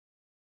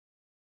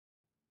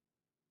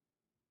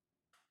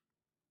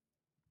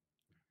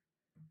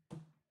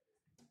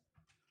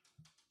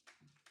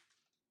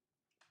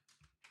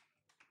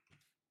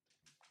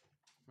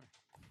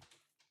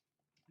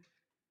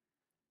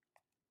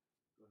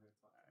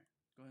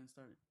Go ahead and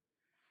start it.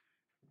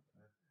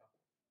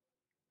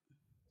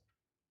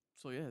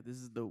 So yeah, this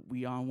is the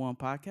We On One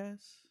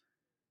podcast,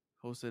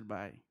 hosted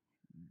by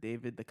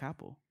David the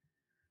Capo.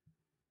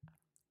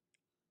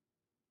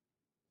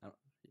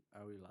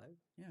 Are we live?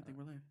 Yeah, I think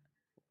we're live.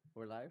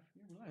 We're live.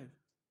 Yeah, we're live.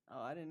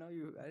 Oh, I didn't know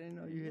you. I didn't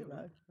know you hit bro.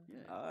 live. Yeah,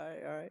 All right,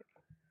 all right.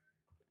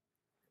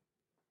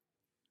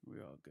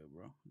 we're all good,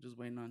 bro. Just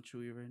waiting on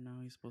Chewy right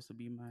now. He's supposed to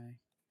be my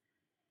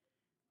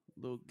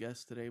little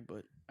guest today,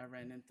 but I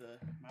ran into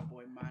my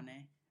boy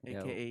Mane,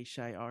 aka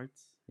Shy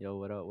Arts, Yo,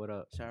 what up? What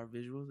up? Shy Art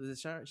Visuals. Is it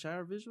Shy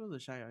Art Visuals or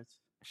Shy Arts?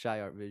 Shy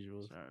Art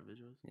Visuals. Shy Art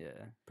Visuals.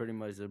 Yeah, pretty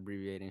much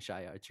abbreviating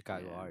Shy Art,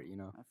 Chicago Yeah, Art.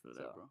 I feel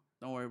that, bro.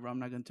 Don't worry, bro. I'm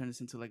not gonna turn this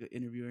into like an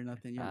interview or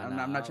nothing. Nah, I'm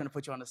not nah, trying to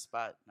put you on the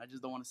spot. I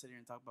just don't want to sit here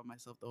and talk about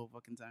myself the whole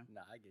fucking time.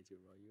 Nah, I get you,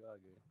 bro. You all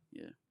good.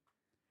 Yeah.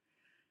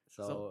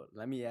 So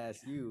let me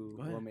ask you,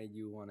 Go ahead. what made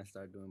you want to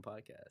start doing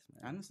podcasts,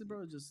 man? Honestly,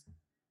 bro,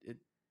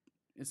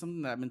 it's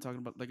something that I've been talking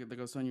about. Like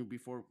I was telling you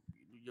before,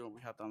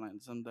 we hopped online.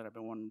 It's something that I've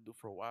been wanting to do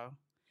for a while.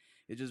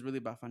 It's just really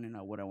about finding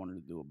out what I wanted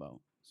to do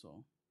about.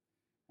 So,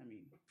 I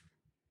mean,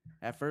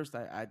 at first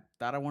I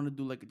thought I wanted to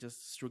do like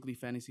just strictly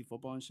fantasy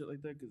football and shit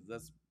like that, because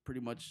that's pretty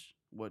much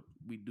what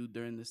we do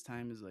during this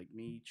time. Is like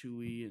me,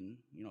 Chewy, and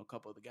a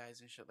couple of the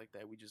guys and shit like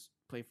that. We just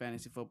play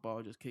fantasy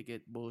football, just kick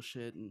it,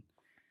 bullshit, and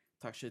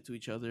talk shit to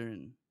each other,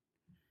 and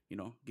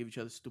give each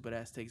other stupid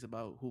ass takes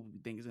about who we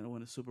think is gonna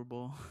win a Super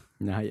Bowl.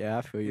 Nah, yeah,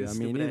 I feel you. I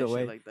mean, Stupid either ass shit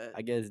way, like that.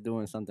 I guess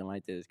doing something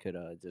like this could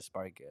just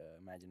spark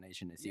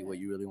imagination and see what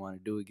you really want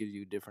to do. It gives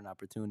you different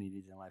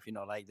opportunities in life.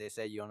 Like they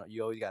say, you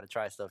always got to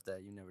try stuff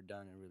that you've never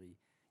done and really,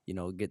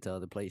 get to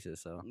other places.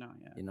 So, No,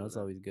 yeah, it's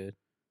always good.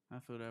 I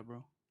feel that,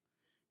 bro.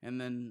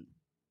 And then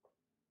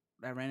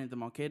I ran into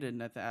Moncada,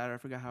 and I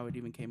forgot how it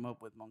even came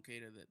up with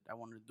Moncada that I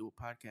wanted to do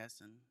a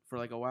podcast. And for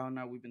like a while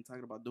now, we've been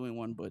talking about doing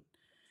one, but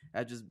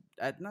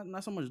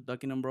not so much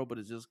ducking him, bro, but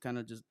it's just kind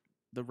of just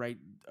the right,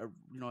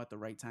 at the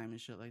right time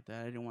and shit like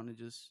that. I didn't want to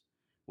just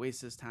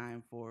waste his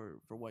time for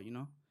what,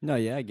 No,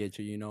 yeah, I get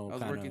you. I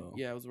was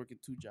working, I was working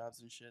 2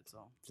 jobs and shit, so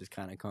just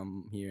kind of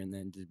come here and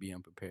then just be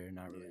unprepared,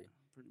 not really.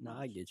 No,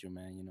 I get you,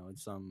 man.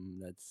 It's something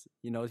that's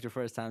it's your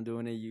first time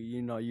doing it.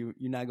 You're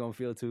not gonna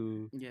feel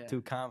too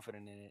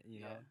confident in it.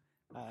 You know.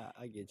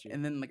 I get you.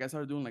 And then like I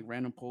started doing like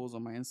random polls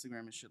on my Instagram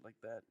and shit like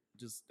that,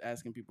 just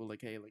asking people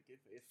like, hey, like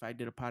if I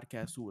did a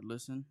podcast, who would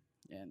listen?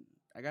 And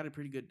I got a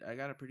pretty good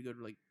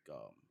like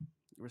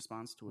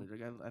response to it.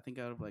 I think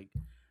out of like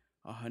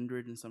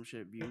 100 and some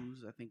shit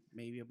views, I think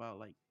maybe about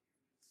like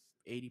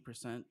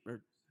 80%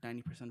 or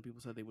 90% of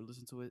people said they would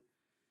listen to it.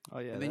 Oh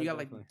yeah. And then you got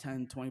like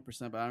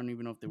 10-20%, but I don't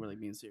even know if they were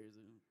like being serious.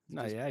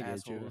 No, yeah, I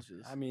get you.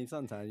 I mean,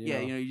 sometimes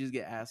you just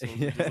get assholes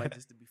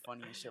just to be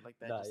funny and shit like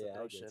that, just to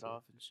throw shit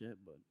off and shit.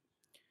 But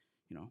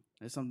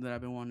it's something that I've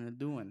been wanting to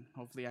do, and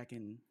hopefully I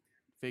can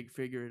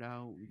figure it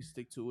out. We can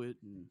stick to it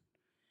and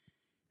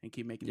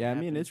keep making it happen.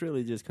 I mean, it's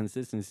really just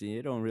consistency.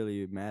 It don't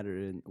really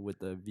matter with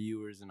the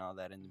viewers and all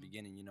that in the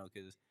beginning,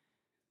 because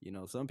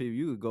some people,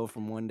 you could go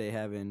from one day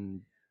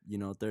having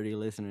 30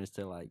 listeners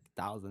to like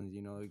thousands.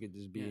 It could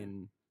just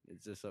be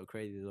it's just so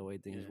crazy the way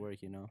things work.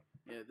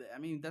 Yeah, I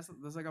mean that's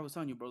like I was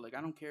telling you, bro. Like I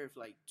don't care if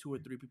like 2 or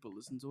 3 people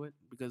listen to it,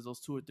 because those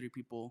 2 or 3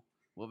 people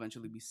will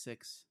eventually be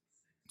 6,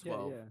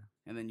 12,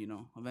 and then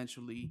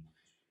eventually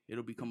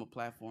it'll become a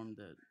platform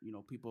that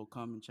people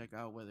come and check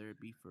out, whether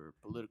it be for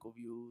political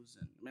views.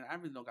 And I mean, I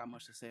really don't got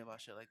much to say about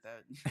shit like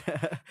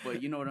that,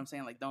 but you know what I'm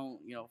saying. Like,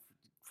 don't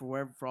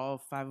for all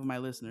 5 of my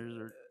listeners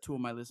or 2 of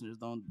my listeners,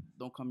 don't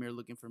come here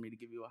looking for me to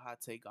give you a hot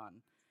take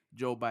on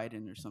Joe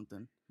Biden or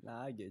something.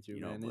 Nah, I get you,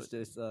 man. It's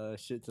just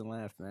shit to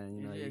laugh,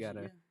 man. You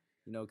gotta,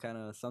 kind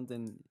of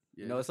something.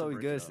 It's always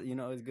good.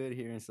 It's good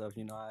hearing stuff.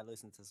 I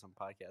listen to some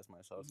podcasts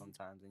myself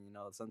sometimes, and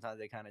sometimes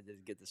they kind of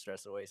just get the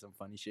stress away. Some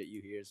funny shit you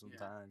hear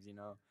sometimes.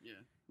 Yeah.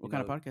 What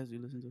kind of podcasts do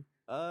you listen to?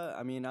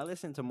 I mean, I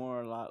listen to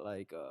a lot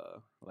like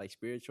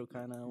spiritual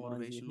kind of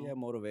ones. Yeah,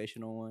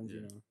 motivational ones.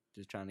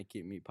 Just trying to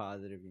keep me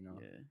positive.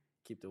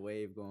 Keep the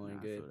wave going.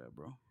 Good. I feel that,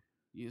 bro.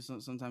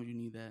 Sometimes you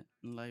need that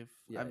in life.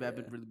 I've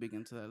been really big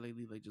into that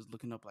lately, like just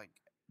looking up like,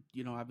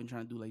 I've been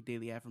trying to do like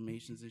daily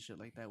affirmations and shit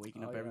like that,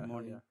 waking up every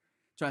morning.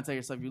 Trying to tell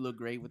yourself you look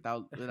great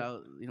without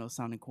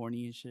sounding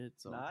corny and shit.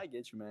 So I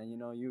get you, man.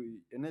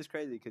 And it's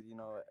crazy because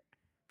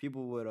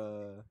people would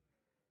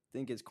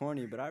think it's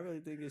corny, but I really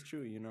think it's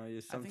true.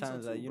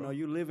 Sometimes so too,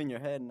 you live in your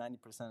head 90%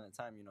 of the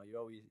time. You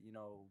always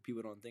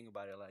people don't think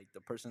about it. Like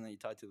the person that you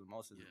talk to the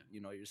most is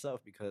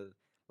yourself, because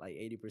like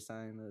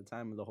 80% of the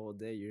time of the whole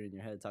day you're in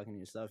your head talking to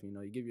yourself.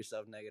 You give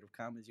yourself negative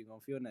comments, you're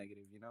gonna feel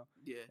negative.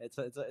 Yeah.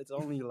 It's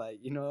only like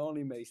it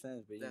only makes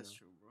sense. But that's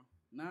true, bro.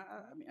 Nah,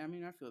 I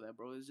mean I feel that,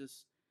 bro. It's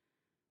just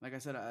like I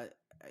said,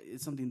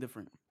 it's something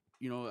different.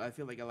 I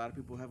feel like a lot of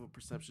people have a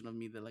perception of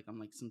me that like I'm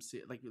like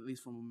like at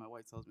least from what my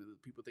wife tells me,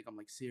 that people think I'm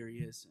like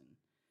serious and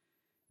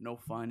no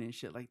fun and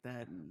shit like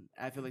that. And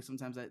I feel like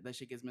sometimes that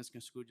shit gets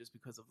misconstrued just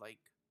because of like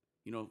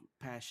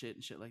past shit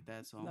and shit like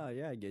that. So no,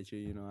 yeah, I get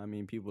you. I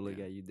mean, people look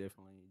at you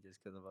differently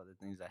just because of other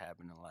things that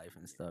happen in life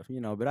and stuff.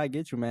 But I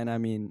get you, man. I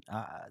mean,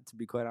 to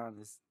be quite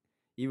honest,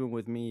 even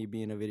with me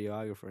being a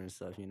videographer and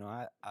stuff, you know,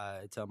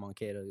 I tell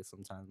Moncada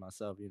sometimes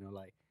myself, you know,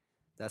 like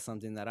that's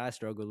something that I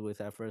struggled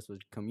with at first was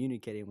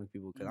communicating with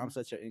people because I'm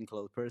such an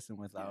enclosed person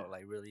without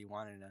like really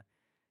wanting to,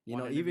 you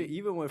know,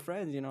 even with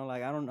friends, you know,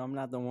 like I'm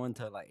not the one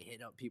to like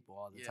hit up people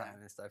all the time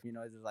and stuff, you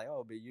know. It's just like,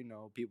 oh, but you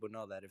know, people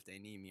know that if they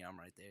need me, I'm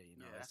right there, you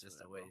know. It's just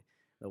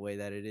the way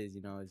that it is,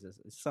 you know.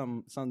 It's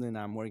something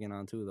that I'm working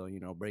on too, though, you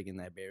know, breaking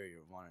that barrier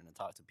of wanting to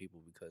talk to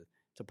people because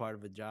it's a part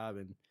of a job,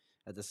 and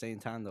at the same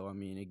time, though, I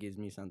mean, it gives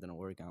me something to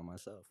work on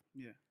myself.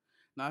 Yeah,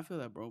 no, I feel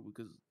that, bro,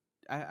 because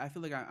I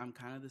feel like I'm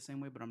kind of the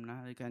same way, but I'm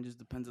not. It kind of just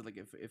depends on like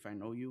if I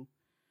know you,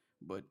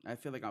 but I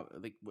feel like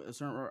a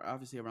certain, or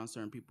obviously around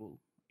certain people,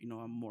 you know,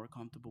 I'm more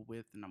comfortable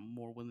with, and I'm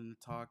more willing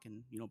to talk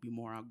and, you know, be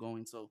more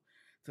outgoing. So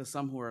to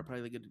some who are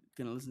probably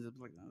gonna listen to it,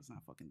 like, no, it's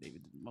not fucking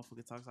David. The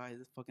motherfucker talks out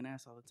his fucking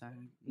ass all the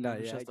time. No,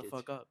 Never yeah, shuts the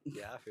fuck up.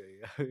 Yeah, I feel you.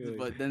 I feel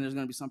But then there's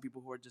gonna be some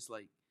people who are just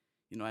like,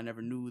 you know, I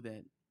never knew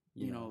that.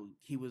 You know,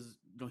 he was,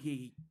 you know,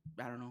 he,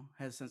 I don't know,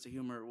 has a sense of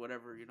humor or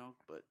whatever, you know.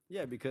 But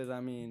yeah, because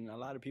I mean, a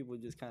lot of people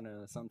just kind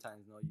of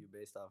sometimes know you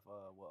based off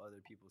what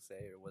other people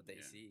say or what they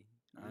see.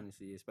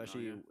 Honestly,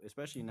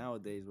 especially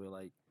nowadays with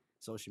like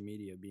social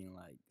media being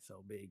like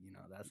so big, you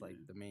know, that's like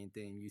the main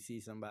thing. You see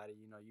somebody,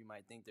 you know, you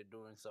might think they're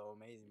doing so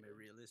amazing, but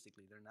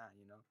realistically they're not,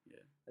 you know.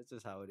 Yeah, that's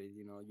just how it is,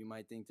 you know. You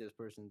might think this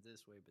person's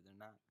this way, but they're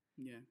not.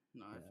 Yeah,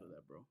 no, I feel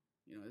that, bro.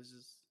 You know, it's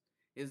just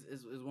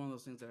it's one of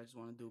those things that I just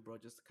want to do, bro,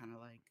 just to kind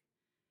of like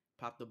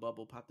pop the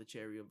bubble, pop the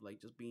cherry of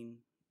like just being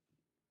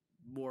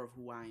more of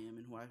who I am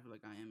and who I feel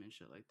like I am and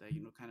shit like that.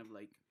 You know, kind of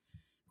like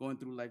going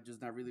through life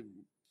just not really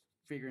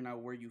figuring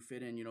out where you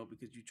fit in, you know,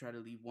 because you try to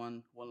leave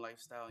one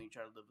lifestyle and you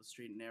try to live a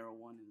straight and narrow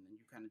one, and then you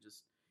kind of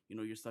just, you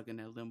know, you're stuck in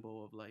that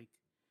limbo of like,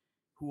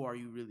 who are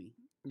you really?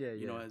 Yeah,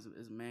 you know, as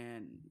a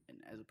man and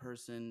as a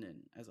person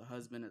and as a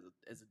husband,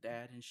 as a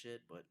dad and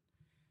shit. But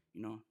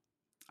you know,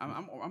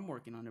 I'm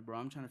working on it, bro.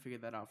 I'm trying to figure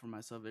that out for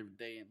myself every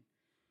day. And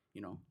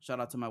you know, shout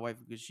out to my wife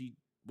because she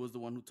was the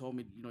one who told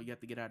me, you know, you have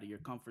to get out of your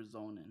comfort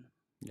zone. And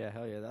yeah,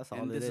 hell yeah, that's all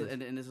and it this is.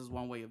 And this is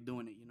one way of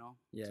doing it, you know.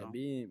 Yeah, so.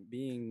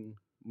 being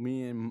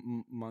me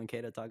and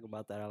Moncada talk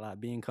about that a lot.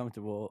 Being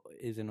comfortable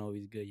isn't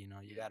always good, you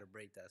know. You got to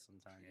break that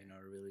sometimes, you know,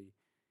 to really,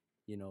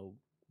 you know,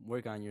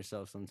 work on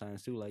yourself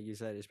sometimes too. Like you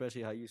said,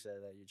 especially how you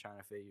said that you're trying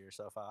to figure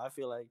yourself out. I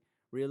feel like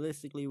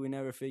realistically, we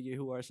never figure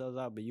who ourselves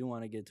out, but you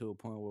want to get to a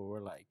point where we're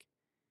like,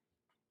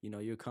 you know,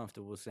 you're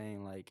comfortable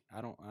saying like,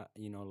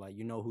 you know, like,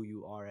 you know who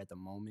you are at the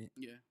moment.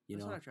 Yeah, you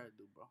that's know what I try to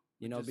do, bro.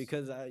 You know,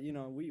 because you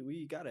know,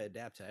 we gotta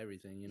adapt to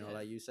everything. You know,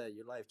 like you said,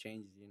 your life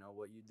changes. You know,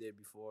 what you did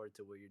before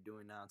to what you're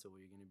doing now to what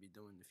you're gonna be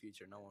doing in the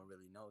future. No one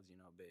really knows. You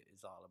know, but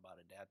it's all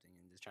about adapting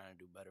and just trying to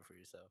do better for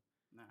yourself.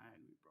 Nah, I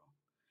agree, bro.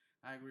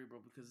 I agree,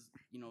 bro. Because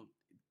you know,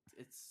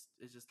 it's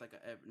just like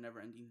a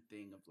never-ending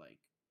thing of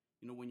like,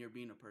 you know, when you're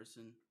being a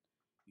person,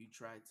 you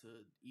try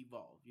to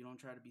evolve. You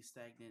don't try to be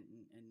stagnant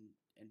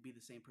and be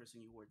the same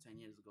person you were 10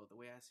 years ago. The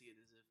way I see it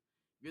is,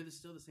 if you're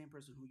still the same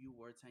person who you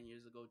were 10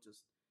 years ago,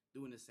 just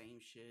doing the same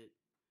shit,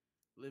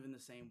 living the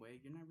same way,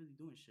 you're not really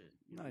doing shit.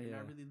 You know, you're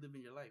not really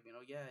living your life. You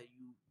know, yeah,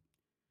 you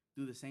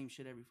do the same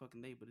shit every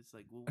fucking day, but it's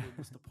like, well,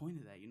 what's the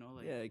point of that? You know,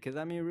 like, yeah, because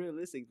I mean,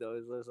 realistic though,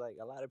 it's like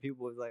a lot of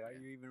people is like, are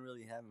you even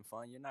really having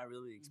fun? You're not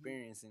really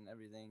experiencing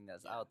everything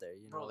that's out there.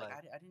 You know, bro, like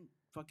I didn't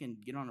fucking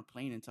get on a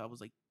plane until I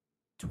was like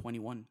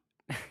 21.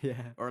 Yeah,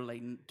 or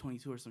like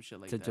 22 or some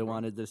shit like that. To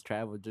want to just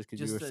travel just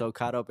because you were so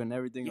caught up in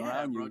everything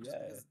around bro, you. Just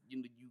because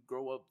you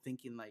grow up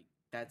thinking like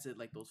that's it,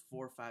 like those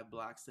 4 or 5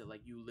 blocks that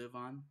like you live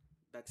on.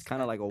 That's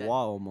kind of like a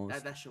wall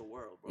almost. That's your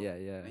world, bro. Yeah,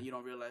 yeah. And you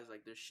don't realize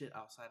like there's shit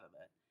outside of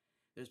that.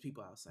 There's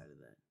people outside of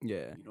that.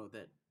 Yeah. You know,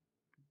 that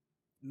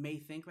may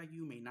think like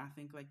you, may not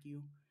think like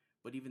you,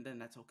 but even then,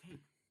 that's okay.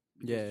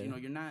 Because, you know,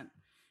 you're not.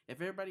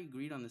 If everybody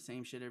agreed on the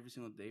same shit every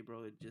single day,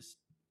 bro,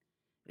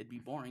 it'd be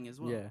boring as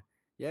well. Yeah.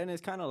 Yeah, and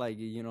it's kind of like,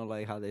 you know,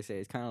 like how they say,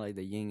 it's kind of like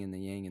the yin and the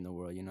yang in the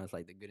world. You know, it's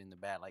like the good and the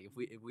bad. Like if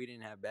we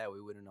didn't have bad, we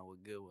wouldn't know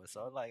what good was.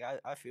 So like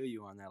I feel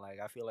you on that.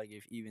 Like I feel like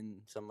if even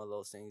some of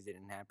those things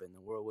didn't happen,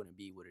 the world wouldn't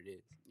be what it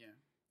is. Yeah.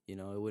 You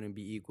know, it wouldn't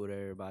be equal to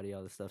everybody,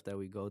 all the stuff that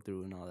we go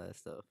through and all that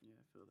stuff. Yeah,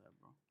 I feel that,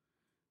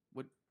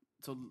 bro.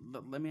 So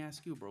let me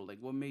ask you, bro. Like,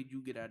 what made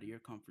you get out of your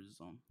comfort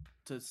zone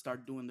to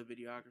start doing the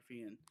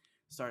videography and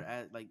start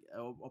at like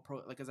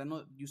because I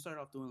know you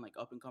started off doing like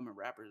up and coming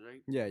rappers,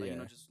 right? Yeah, like, yeah. You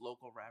know, just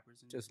local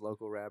rappers. Just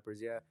local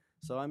rappers, yeah.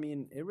 So I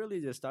mean, it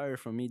really just started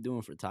from me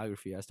doing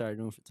photography. I started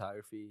doing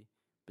photography,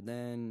 but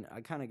then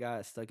I kind of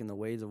got stuck in the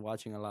ways of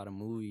watching a lot of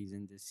movies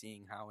and just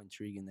seeing how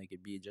intriguing they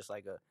could be. Just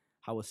like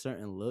how a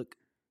certain look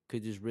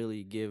could just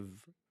really give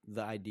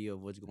the idea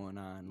of what's going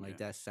on, like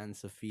that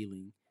sense of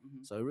feeling.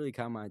 Mm-hmm. So it really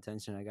caught my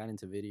attention. I got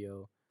into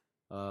video.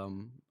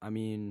 I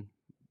mean,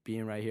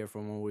 being right here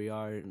from where we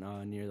are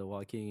near the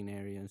Waukegan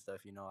area and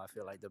stuff, you know, I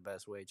feel like the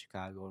best way,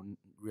 Chicago,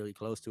 really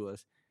close to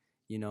us,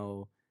 you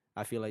know,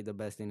 I feel like the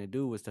best thing to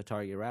do was to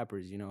target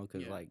rappers, you know,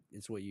 because like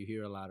it's what you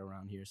hear a lot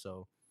around here.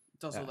 So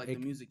it's also like the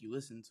music you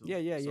listen to.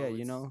 Yeah,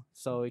 you know,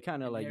 so it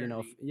kind of like, you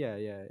know,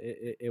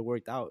 it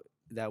worked out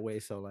that way.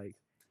 So like,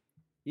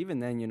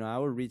 even then, you know, I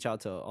would reach out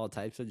to all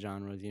types of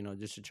genres, you know,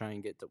 just to try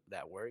and get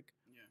that work,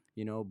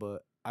 you know,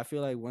 but I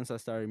feel like once I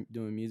started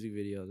doing music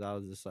videos, I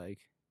was just like,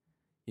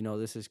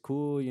 this is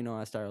cool.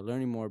 I started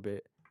learning more,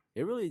 but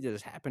it really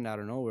just happened out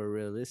of nowhere,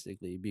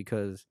 realistically,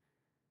 because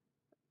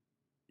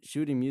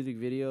shooting music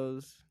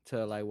videos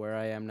to like where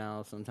I am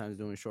now, sometimes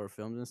doing short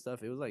films and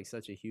stuff, it was like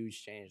such a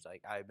huge change.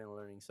 Like I've been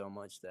learning so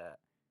much that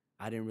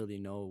I didn't really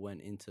know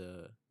went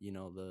into,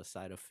 the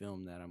side of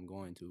film that I'm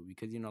going to,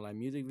 because, like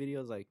music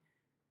videos, like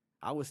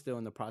I was still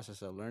in the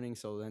process of learning.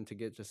 So then to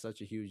get to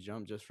such a huge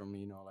jump just from,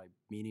 like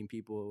meeting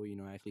people,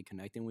 actually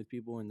connecting with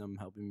people and them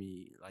helping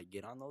me like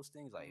get on those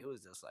things, like it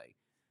was just like,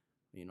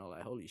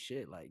 like holy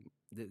shit, like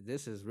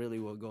this is really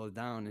what goes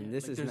down, and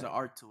this like is there's not, an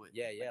art to it.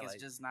 yeah, Like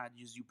it's just not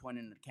just you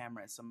pointing the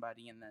camera at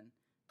somebody and then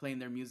playing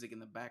their music in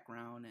the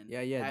background and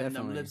yeah, having them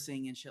definitely. lip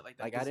sync and shit like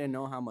that. Like I didn't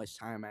know how much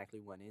time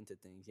actually went into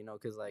things,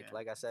 because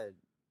like I said,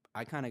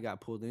 I kind of got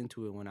pulled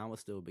into it when I was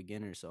still a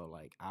beginner, so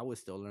like I was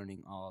still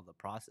learning all the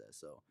process.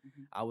 So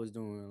I was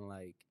doing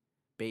like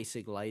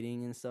basic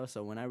lighting and stuff.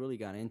 So when I really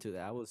got into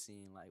that, I was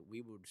seeing like we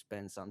would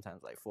spend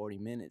sometimes like 40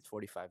 minutes,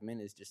 45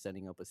 minutes just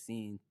setting up a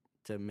scene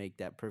to make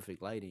that perfect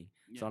lighting.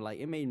 So like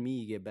it made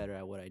me get better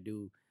at what I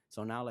do.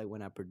 So now like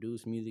when I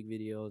produce music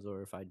videos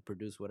or if I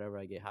produce whatever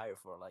I get hired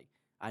for, like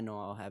I know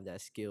I'll have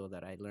that skill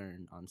that I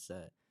learned on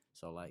set.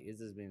 So like it's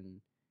just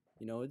been,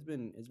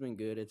 it's been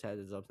good. It's had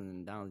its ups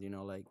and downs.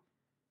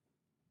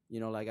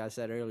 Like I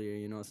said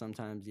earlier,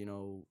 sometimes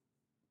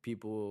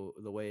people,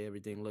 the way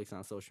everything looks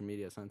on social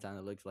media, sometimes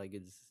it looks like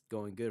it's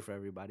going good for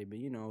everybody. But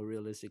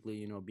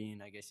realistically,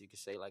 being, I guess you could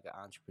say, like an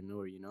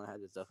entrepreneur, it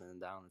has its ups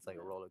and downs. It's like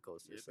a roller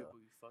coaster. Yeah, so people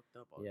be fucked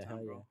up all the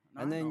time, bro.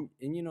 No, and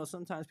then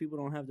sometimes people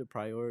don't have the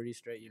priorities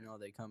straight.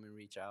 They come and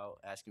reach out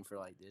asking for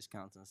like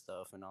discounts and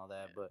stuff and all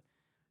that. But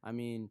I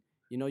mean,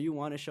 you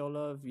want to show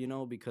love,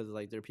 because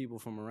like they're people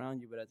from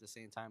around you, but at the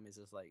same time, it's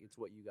just like it's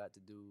what you got to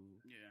do.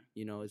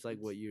 Yeah. It's like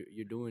what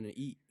you're doing to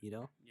eat.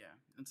 Yeah.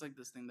 It's like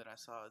this thing that I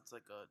saw. It's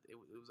like it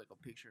was like a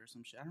picture or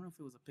some shit. I don't know if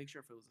it was a picture,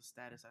 or if it was a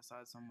status. I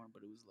saw it somewhere,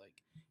 but it was like,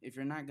 if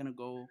you're not gonna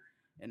go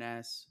and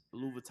ask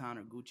Louis Vuitton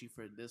or Gucci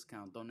for a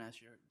discount, don't ask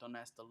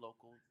the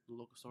local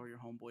store, your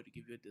homeboy, to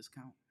give you a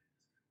discount.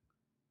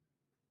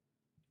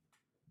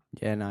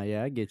 Yeah, nah,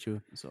 yeah, I get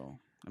you. So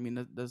I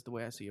mean, that's the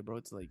way I see it, bro.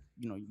 It's like,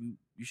 you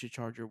should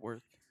charge your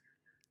worth.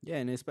 Yeah,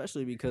 and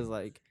especially because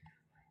like,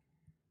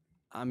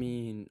 I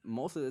mean,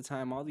 most of the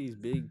time, all these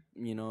big,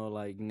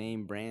 like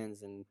name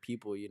brands and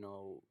people,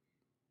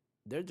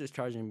 they're just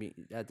charging me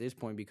at this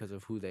point because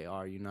of who they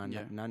are.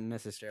 Not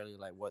necessarily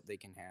like what they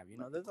can have.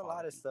 There's a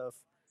lot of stuff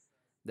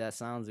that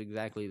sounds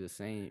exactly the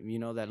same.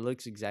 That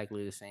looks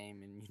exactly the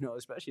same, and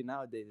especially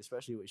nowadays,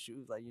 especially with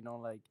shoes, like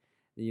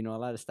a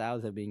lot of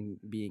styles have been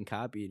being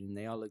copied, and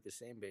they all look the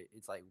same. But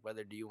it's like,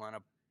 whether do you want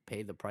to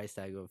pay the price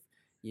tag of,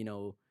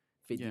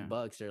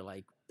 $50 or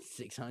like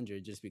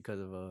 600 just because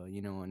of a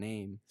a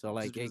name. So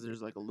like because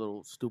there's like a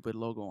little stupid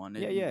logo on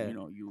it. Yeah.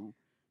 You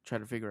try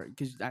to figure out,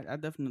 because I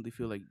definitely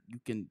feel like you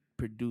can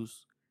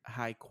produce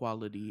high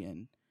quality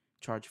and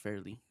charge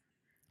fairly.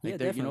 Like, yeah,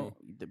 definitely.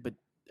 But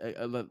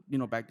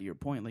back to your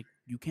point, like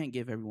you can't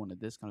give everyone a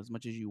discount as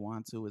much as you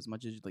want to, as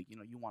much as like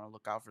you want to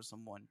look out for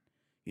someone.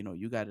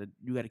 You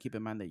gotta keep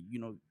in mind that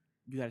you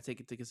gotta take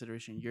into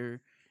consideration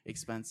your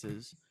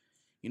expenses.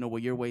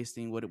 What you're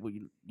wasting, what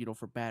you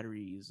for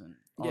batteries and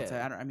all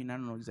that. I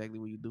don't know exactly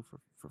what you do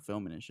for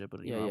filming and shit, but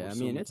I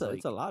mean it's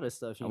a lot of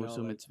stuff. I would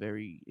assume it's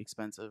very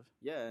expensive.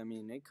 Yeah, I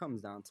mean it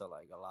comes down to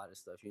like a lot of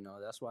stuff.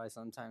 That's why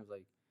sometimes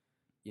like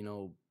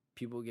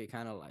people get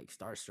kind of like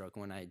starstruck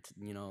when I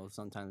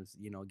sometimes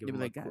give them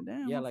like,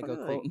 goddamn, like a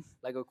quote,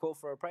 like a quote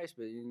for a price,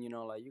 but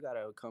like you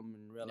gotta come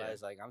and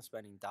realize like I'm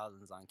spending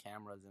thousands on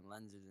cameras and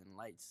lenses and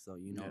lights, so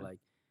like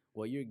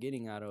what you're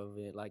getting out of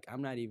it, like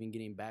I'm not even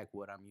getting back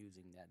what I'm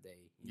using that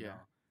day. You know?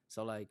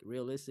 So like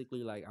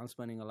realistically, like I'm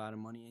spending a lot of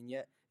money, and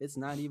yet it's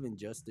not even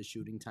just the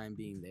shooting time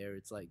being there.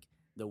 It's like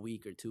the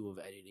week or two of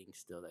editing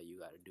still that you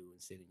got to do and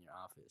sit in your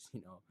office,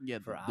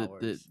 for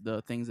hours.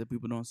 The things that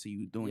people don't see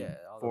you doing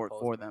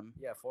for them.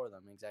 Yeah, for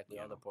them, exactly.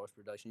 All the post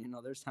production.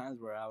 There's times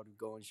where I would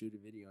go and shoot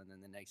a video, and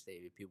then the next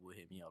day people would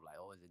hit me up like,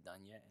 "Oh, is it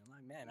done yet?" And I'm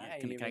like,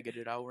 "Man, can I get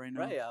it out right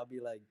now?" Right, I'll be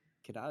like,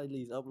 "Can I at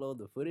least upload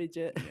the footage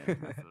yet?" Yeah, I feel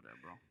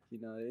that, bro.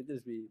 It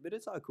just be, but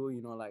it's all cool.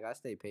 Like I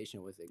stay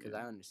patient with it because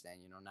I understand.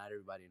 Not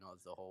everybody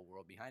knows the whole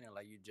world behind it.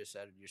 Like you just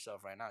said it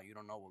yourself right now, you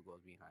don't know what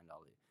goes behind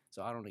all it.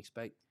 So I don't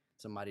expect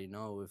somebody to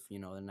know if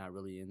they're not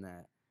really in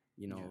that.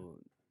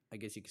 I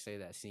guess you could say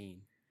that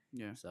scene.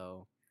 Yeah.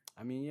 So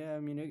I mean,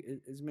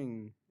 it's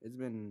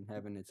been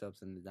having its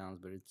ups and downs,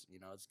 but it's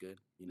it's good.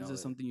 Is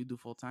this something you do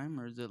full time,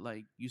 or is it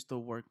like you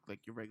still work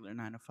like your regular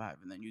 9 to 5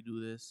 and then you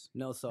do this?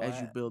 No, so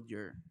as you build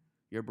your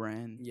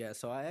brand. Yeah,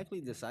 so I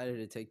actually decided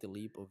to take the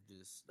leap of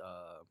just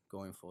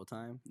going full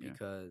time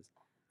because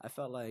I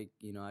felt like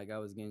I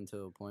was getting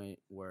to a point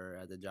where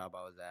at the job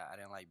I was at, I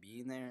didn't like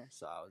being there,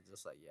 so I was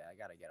just like, I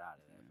gotta get out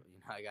of there.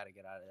 I gotta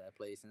get out of that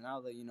place, and I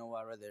was like,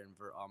 what, I'd rather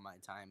invert all my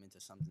time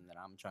into something that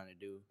I'm trying to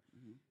do,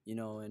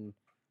 and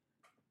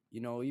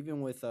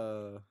even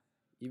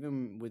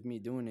with me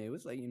doing it, it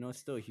was like it's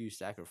still a huge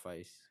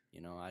sacrifice.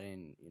 I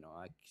didn't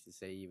I could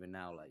say even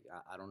now like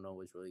I don't know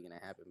what's really gonna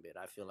happen, but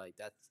I feel like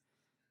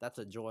that's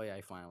a joy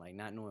I find, like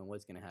not knowing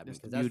what's gonna happen. That's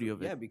the Because beauty of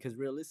it. Yeah, because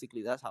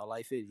realistically, that's how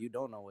life is. You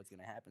don't know what's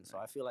gonna happen. So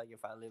I feel like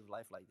if I live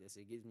life like this,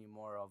 it gives me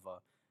more of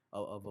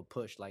a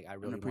push. Like I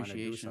really want to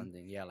do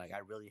something. Yeah, like I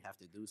really have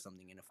to do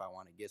something. And if I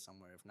want to get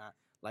somewhere, if not,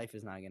 life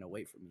is not gonna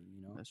wait for me.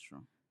 You know. That's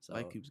true. So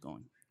Life keeps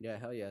going. Yeah,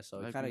 hell yeah. So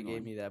it kind of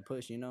gave me that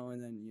push, you know.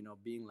 And then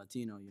being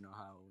Latino,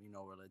 how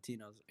we're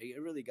Latinos. It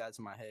really got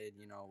to my head,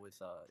 with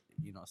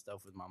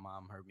stuff with my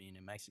mom, her being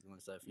in Mexico and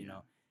stuff. You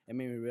know, it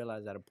made me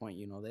realize at a point,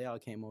 they all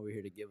came over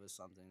here to give us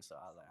something. So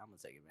I was like, I'm gonna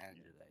take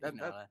advantage of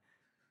that.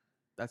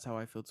 That's how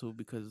I feel too,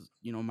 because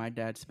my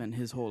dad spent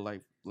his whole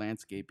life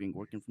landscaping,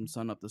 working from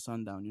sun up to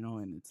sundown,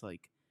 and it's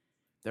like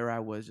there I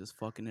was just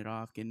fucking it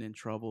off, getting in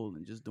trouble,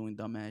 and just doing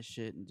dumbass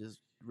shit, and just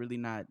really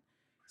not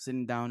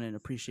sitting down and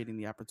appreciating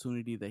the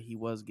opportunity that he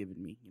was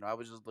giving me. I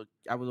was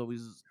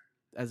always,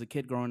 as a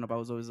kid growing up, I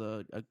was always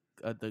a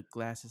the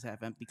glass is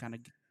half empty kind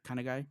of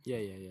guy.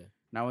 Yeah.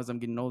 Now as I'm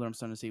getting older, I'm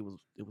starting to see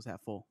it was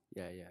half full.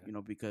 Yeah.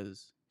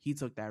 Because he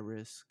took that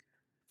risk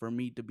for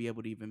me to be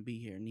able to even be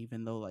here, and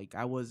even though like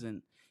I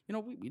wasn't,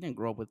 we didn't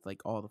grow up with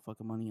like all the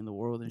fucking money in the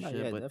world and shit.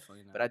 Yeah, but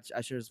definitely not. But I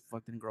sure as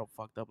fuck didn't grow up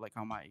fucked up like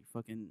how my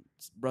fucking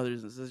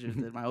brothers and sisters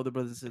did. My older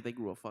brothers and sisters, they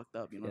grew up fucked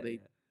up. They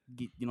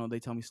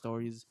tell me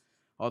stories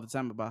all the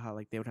time about how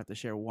like they would have to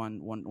share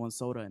one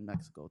soda in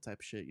Mexico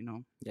type shit.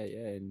 Yeah,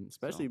 and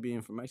especially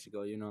being from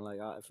Mexico, like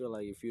I feel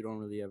like if you don't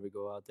really ever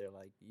go out there,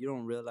 like you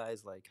don't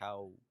realize like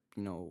how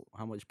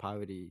how much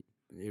poverty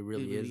it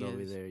really is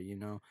over there.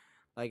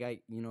 Like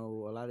a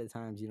lot of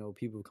times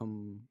people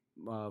come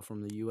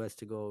from the U.S.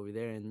 to go over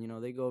there,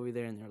 and they go over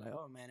there and they're like,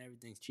 oh man,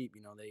 everything's cheap.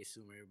 They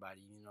assume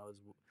everybody is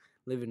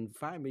living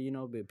fine,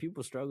 but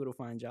people struggle to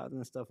find jobs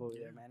and stuff over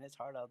there, man. It's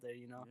hard out there.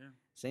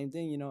 Same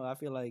thing. I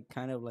feel like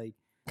kind of like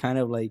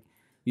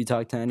you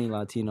talk to any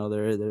Latino,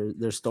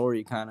 their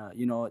story kind of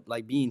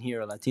like being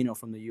here a Latino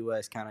from the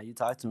U.S. kind of you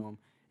talk to them.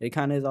 It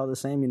kind of is all the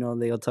same,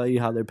 they'll tell you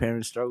how their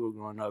parents struggled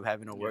growing up,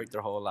 having to work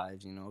their whole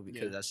lives,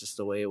 because that's just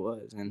the way it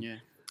was. And,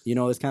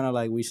 it's kind of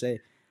like we say,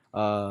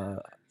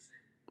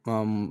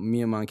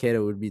 me and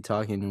Manqueta would be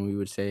talking and we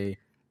would say,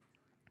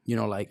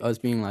 like us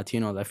being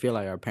Latinos, I feel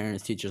like our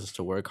parents teach us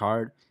to work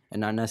hard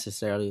and not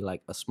necessarily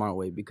like a smart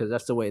way, because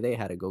that's the way they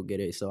had to go get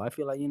it. So I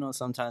feel like,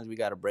 sometimes we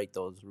got to break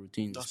those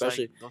routines,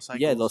 especially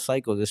those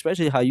cycles,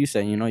 especially how you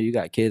say, you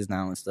got kids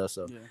now and stuff.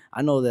 So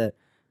I know that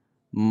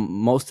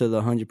most of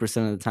the 100%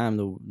 of the time,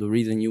 the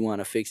reason you want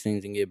to fix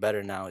things and get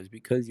better now is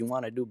because you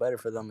want to do better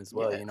for them as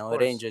well.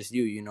 It ain't just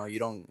you. You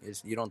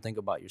don't think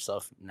about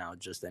yourself now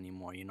just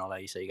anymore.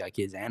 Like you say, you got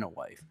kids and a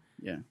wife.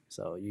 Yeah.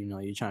 So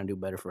you're trying to do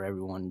better for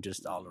everyone,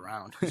 just all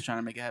around. Just trying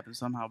to make it happen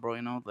somehow, bro.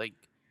 Like,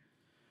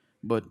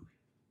 but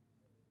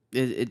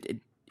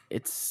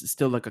it's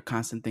still like a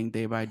constant thing,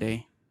 day by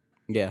day.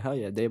 Yeah, hell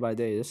yeah, day by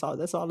day.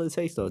 That's all it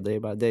takes though, day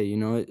by day.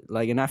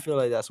 And I feel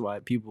like that's why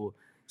people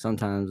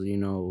sometimes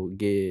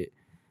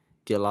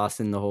get lost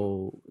in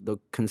the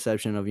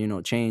conception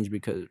of change,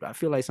 because I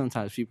feel like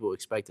sometimes people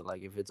expect it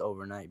like if it's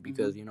overnight,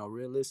 because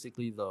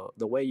realistically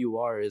the way you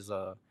are is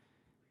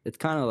it's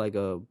kind of like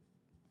a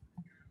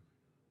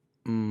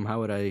how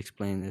would I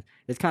explain it?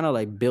 It's kind of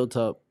like built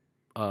up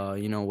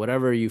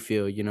whatever you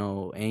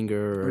feel,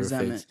 anger or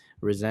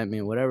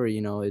resentment, whatever,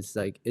 it's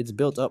like it's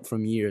built up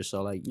from years.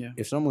 So like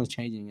if someone's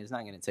changing, it's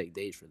not going to take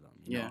days for them,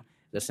 you know?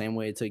 The same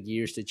way it took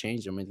years to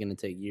change them, it's going to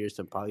take years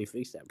to probably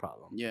fix that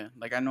problem. Yeah,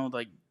 like I know,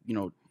 like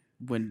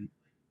when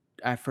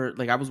I first,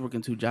 like I was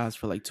working 2 jobs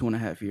for like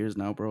 2.5 years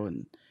now, bro,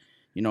 and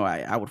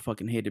I would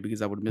fucking hate it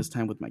because I would miss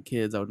time with my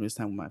kids, I would miss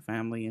time with my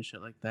family and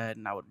shit like that,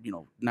 and I would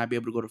not be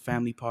able to go to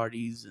family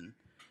parties and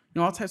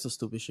all types of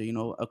stupid shit.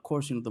 Of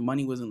course, the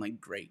money wasn't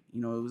like great.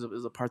 It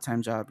was a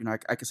part-time job.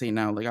 I could say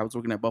now, like I was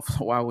working at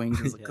Buffalo Wild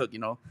Wings as a cook.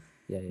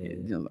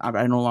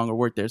 I no longer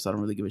work there, so I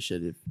don't really give a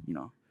shit if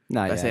if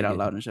I say it out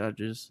loud and shit.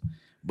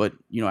 But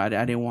I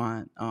didn't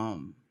want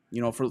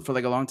for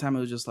like a long time it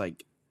was just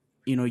like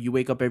you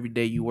wake up every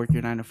day, you work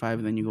your 9 to 5,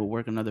 and then you go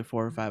work another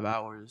 4 or 5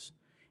 hours,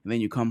 and then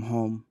you come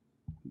home,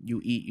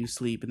 you eat, you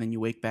sleep, and then you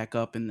wake back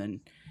up, and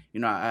then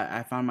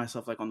I found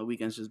myself like on the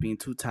weekends just being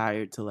too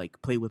tired to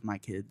like play with my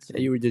kids. Yeah,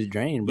 you were just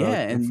drained, bro.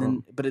 Yeah,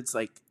 but it's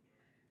like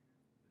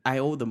I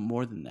owe them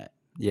more than that.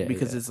 Yeah,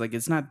 because it's like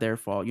it's not their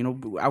fault.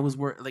 I was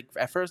like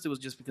at first it was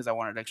just because I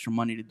wanted extra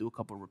money to do a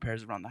couple of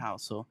repairs around the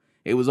house, so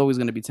it was always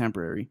going to be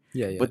temporary.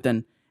 Yeah. But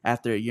then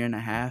after 1.5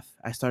 years,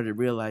 I started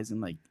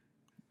realizing like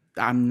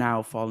I'm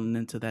now falling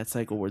into that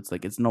cycle where it's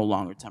like it's no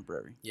longer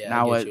temporary. Yeah.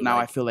 Now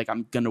I feel like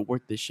I'm gonna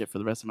work this shit for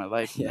the rest of my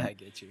life. Yeah, I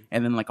get you.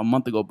 And then like a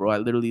month ago, bro, I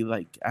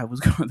literally I was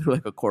going through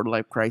like a quarter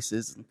life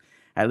crisis. And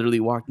I literally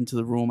walked into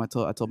the room. I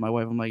told my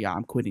wife, I'm like, yeah,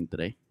 I'm quitting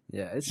today.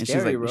 Yeah, it's and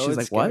scary, bro. She's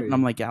like, what? And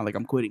I'm like, yeah, like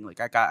I'm quitting. Like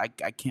I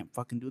can't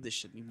fucking do this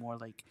shit anymore.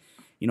 Like,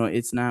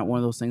 it's not one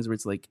of those things where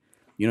it's like,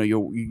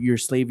 you're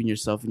slaving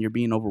yourself and you're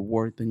being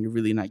overworked and you're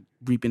really not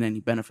reaping any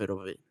benefit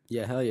of it.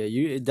 Yeah, hell yeah.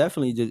 It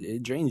definitely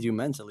it drains you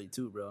mentally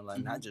too, bro.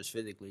 Like not just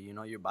physically.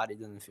 Your body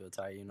doesn't feel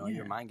tired.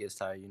 Your mind gets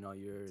tired. You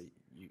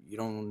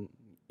don't.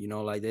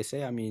 Like they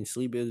say. I mean,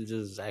 sleep is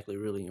just exactly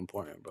really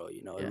important, bro.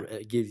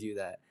 It gives you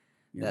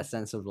that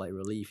sense of like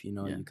relief.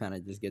 You kind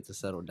of just get to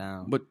settle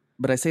down. But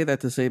But I say that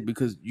to say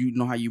because you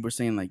know how you were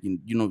saying like you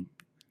know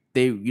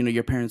they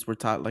your parents were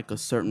taught like a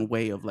certain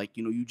way of like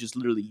you just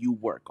literally you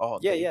work all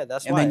day. Yeah,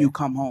 that's and why. then you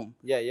come home.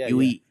 Yeah,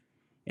 you eat,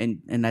 and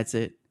that's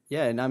it.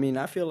 Yeah, and I mean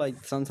I feel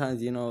like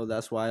sometimes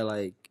that's why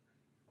like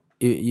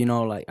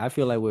like I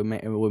feel like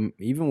with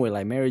even with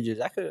like marriages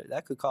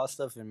that could cause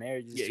stuff in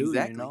marriages too.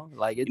 Exactly.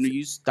 Like it's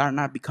you start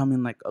not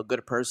becoming like a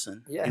good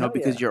person.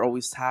 Because you're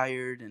always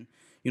tired and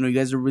you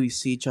guys don't really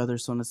see each other.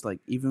 So it's like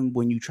even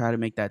when you try to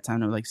make that time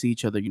to like see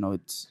each other,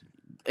 it's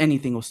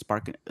anything will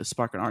spark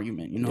an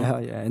argument. Yeah,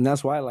 and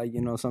that's why like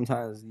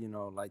sometimes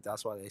like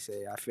that's why they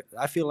say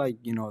I feel like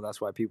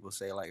that's why people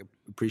say like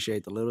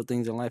appreciate the little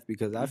things in life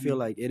because I feel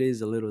like it is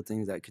the little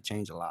things that could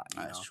change a lot.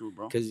 That's true,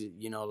 bro. Because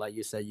like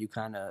you said,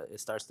 it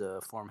starts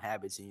to form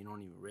habits and you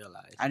don't even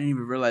realize. I didn't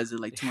even realize it.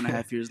 Like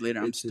 2.5 years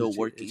later, I'm still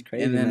working. It's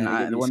crazy, and then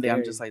one day scary.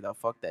 I'm just like, oh,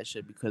 fuck that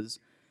shit because.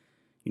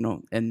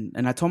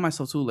 And I told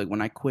myself too, like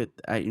when I quit,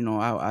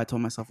 I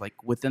told myself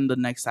like within the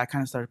next, I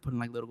kind of started putting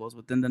like little goals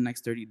within the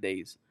next 30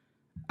 days.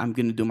 I'm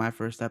going to do my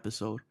first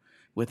episode.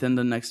 Within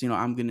the next,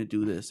 I'm going to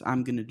do this.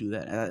 I'm going to do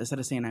that. Instead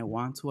of saying I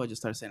want to, I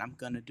just started saying I'm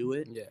going to do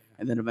it. Yeah.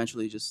 And then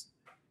eventually just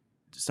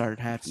started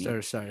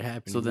happening. Started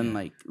happening. So then,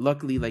 like,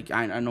 luckily, like,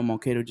 I know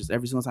Moncato just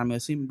every single time I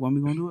see him, when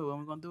we going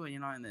to do it,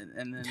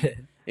 and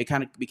then it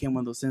kind of became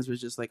one of those things where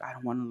it's just like, I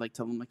don't want to, like,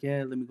 tell him, like,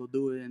 yeah, let me go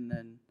do it. And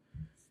then,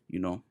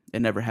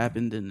 it never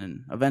happened. And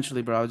then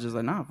eventually, bro, I was just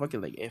like, nah, fuck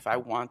it. Like, if I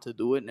want to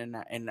do it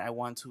and I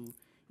want to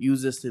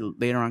use this to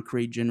later on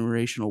create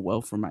generational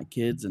wealth for my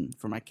kids and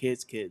for my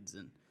kids' kids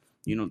and,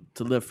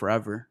 to live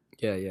forever.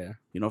 Yeah.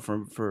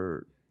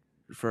 For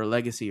a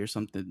legacy or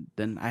something,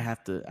 then I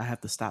have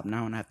to stop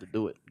now and I have to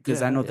do it.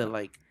 Because I know that,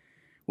 like,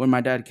 when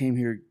my dad came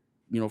here,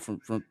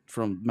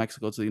 from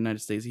Mexico to the United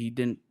States, he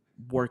didn't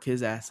work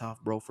his ass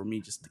off, bro, for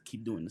me just to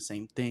keep doing the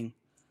same thing.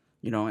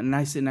 And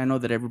I know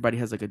that everybody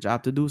has like a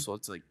job to do, so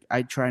it's like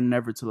I try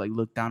never to like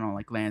look down on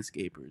like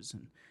landscapers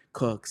and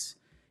cooks,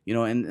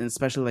 and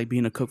especially like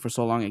being a cook for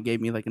so long, it gave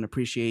me like an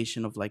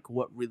appreciation of like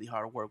what really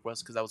hard work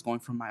was because I was going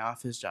from my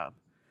office job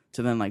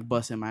to then like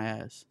busting my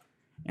ass,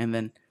 and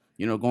then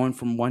going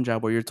from one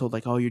job where you're told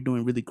like, oh, you're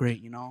doing really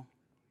great,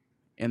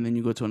 and then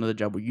you go to another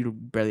job where you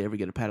barely ever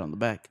get a pat on the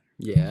back.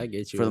 Yeah, I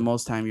get you. For the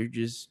most time,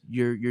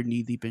 you're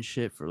knee deep in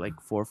shit for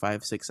like 4,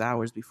 5, 6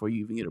 hours before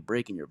you even get a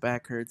break and your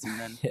back hurts, and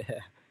then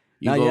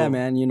yeah,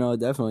 man.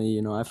 Definitely.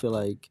 I feel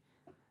like,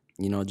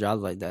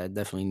 jobs like that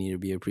definitely need to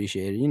be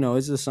appreciated.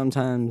 It's just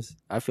sometimes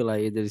I feel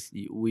like it just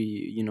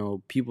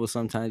people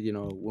sometimes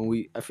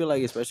when I feel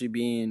like especially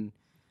being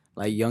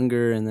like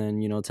younger and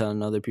then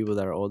telling other people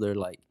that are older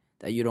like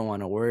that you don't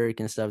want to work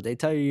and stuff. They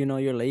tell you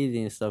you're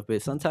lazy and stuff.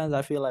 But sometimes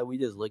I feel like we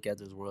just look at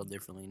this world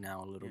differently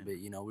now a little bit.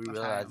 We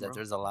realize that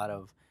there's a lot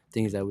of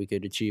things that we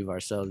could achieve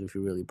ourselves if we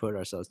really put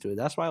ourselves to it.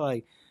 That's why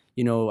like.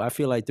 I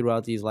feel like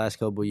throughout these last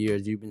couple of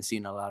years, you've been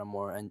seeing a lot of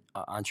more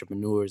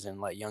entrepreneurs and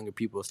like younger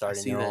people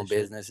starting their own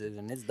businesses,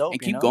 and it's dope.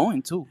 And keep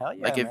going too. Hell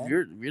yeah, like if man.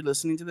 you're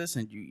listening to this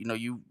and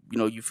you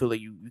feel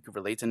like you can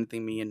relate to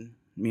anything me and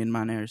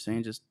Mane are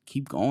saying, just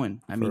keep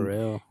going. I mean,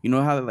 real. You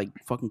know how like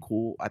fucking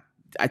cool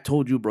I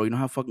told you, bro. You know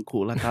how fucking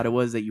cool I thought it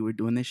was that you were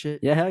doing this shit.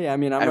 Yeah, hell yeah. I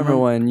mean, I remember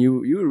when you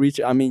would reach.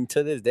 I mean,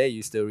 to this day,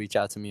 you still reach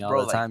out to me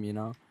all the time.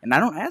 And I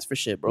don't ask for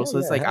shit, bro. So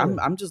it's like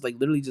I'm just like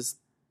literally just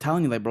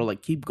telling you, like, bro,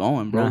 like, keep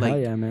going, bro.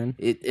 Like, yeah, man.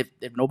 If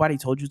nobody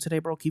told you today,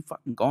 bro, keep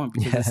fucking going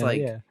because it's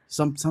like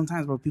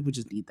sometimes, bro, people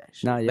just need that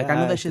shit. Like, I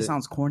know that shit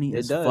sounds corny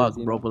as fuck,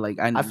 bro, but like,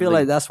 I feel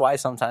like that's why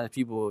sometimes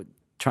people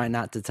try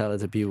not to tell it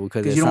to people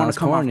because it you don't sounds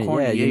corny.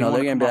 Yeah,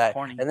 they're gonna be like,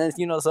 corny. And then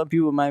some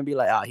people might be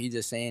like, oh, he's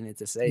just saying it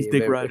to say he's it.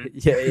 Dick riding.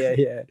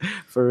 Yeah,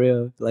 for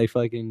real, like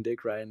fucking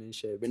dick riding and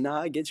shit. But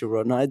I get you,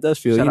 bro. No, it does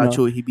feel. Shout out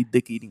Chewy, he be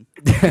dick eating.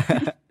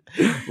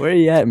 Where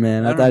he at,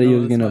 man? I thought he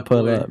was gonna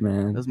pull up,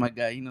 man. That's my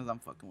guy. He knows I'm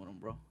fucking with him,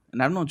 bro.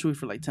 And I've known Chewy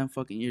for like 10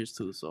 fucking years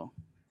too. So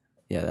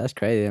yeah, that's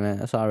crazy, man.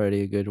 That's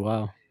already a good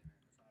while.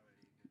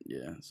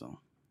 Yeah. So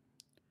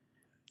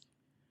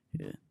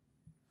yeah.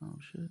 Oh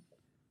shit.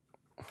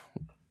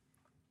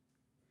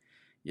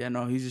 Yeah,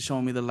 no, he's just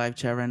showing me the live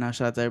chat right now.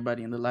 Shout out to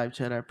everybody in the live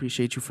chat. I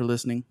appreciate you for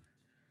listening.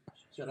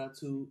 Shout out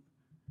to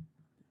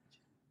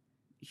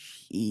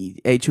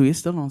Hey Chewy, it's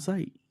still on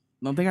site.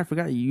 Don't think I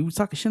forgot you. You was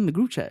talking shit in the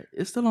group chat.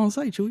 It's still on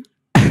site, Chewy.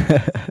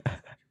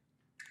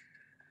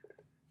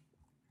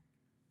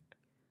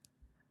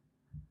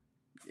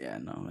 Yeah,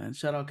 no, man.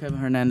 Shout out Kevin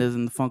Hernandez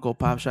and the Funko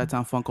Pop.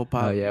 Chi-Town Funko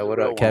Pop. Oh, yeah. What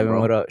up, Kevin?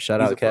 What up?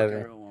 Shout out,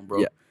 Kevin. Bro.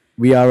 Yeah.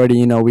 We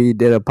already, we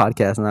did a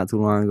podcast not too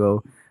long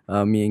ago.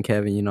 Me and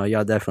Kevin,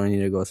 y'all definitely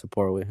need to go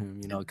support with him,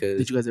 cause...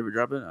 Did you guys ever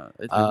drop it?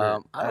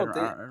 I'm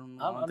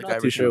not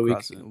too sure.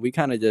 We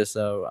kind of just, I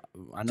know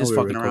just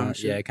fucking around.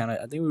 Yeah, kind of.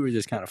 I think we were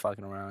just kind of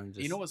fucking around.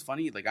 You know what's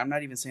funny? Like, I'm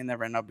not even saying that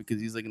right now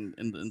because he's like in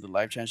the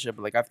live chat shit,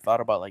 but like I've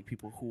thought about like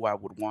people who I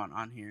would want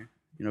on here,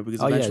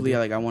 because eventually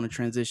like I want to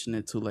transition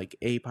it to like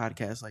a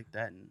podcast like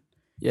that, and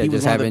Yeah,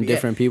 just having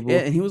different people. Yeah,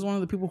 and he was one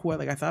of the people who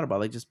I thought about,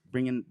 like just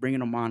bringing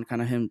him on,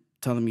 kind of him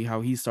telling me how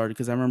he started.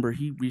 Because I remember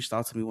he reached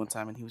out to me one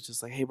time and he was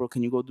just like, "Hey, bro,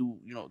 can you go do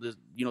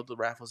the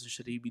raffles and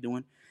shit that you be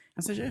doing?"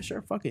 I said, "Yeah,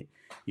 sure, fuck it."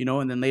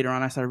 And then later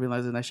on, I started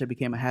realizing that shit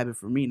became a habit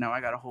for me. Now I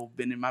got a whole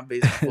bin in my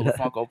basement full of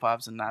Funko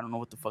Pops, and I don't know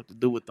what the fuck to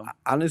do with them.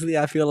 Honestly,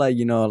 I feel like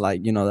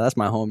that's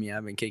my homie.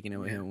 I've been kicking it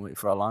with him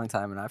for a long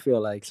time, and I feel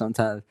like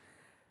sometimes,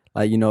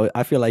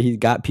 I feel like he's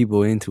got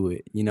people into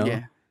it.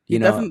 Yeah. He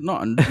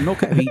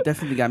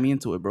definitely got me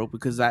into it, bro.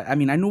 Because I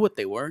knew what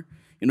they were.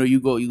 You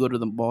go to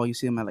the mall, you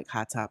see them at like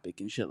Hot Topic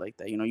and shit like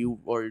that.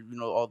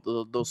 All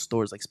those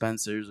stores like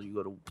Spencer's, or you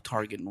go to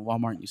Target and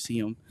Walmart and you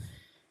see them,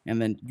 and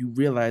then you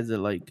realize that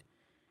like,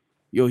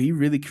 he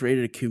really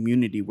created a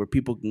community where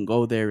people can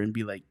go there and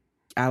be like,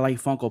 I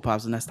like Funko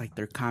Pops, and that's like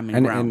their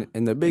common ground.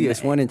 And the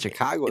biggest one in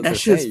Chicago. And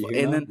that's just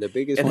the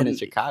biggest one in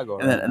Chicago.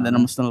 And then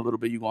I'm gonna stun a little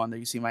bit. You go on there,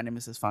 you see my name,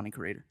 it says founding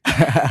creator.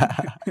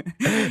 But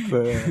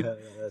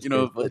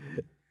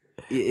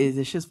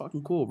it's just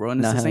fucking cool, bro.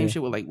 And it's the same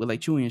shit with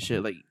Chewy and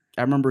shit. Like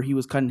I remember he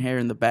was cutting hair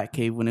in the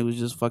Batcave when it was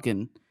just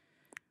fucking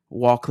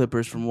wall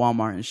clippers from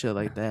Walmart and shit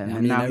like that.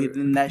 And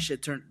then that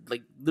shit turned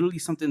like literally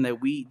something that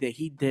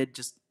he did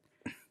just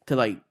to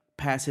like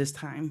pass his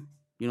time.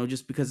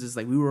 Just because it's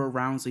like we were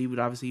around, so he would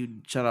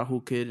shout out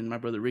Who Kid and my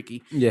brother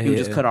Ricky. Yeah, he would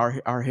just cut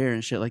our hair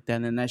and shit like that,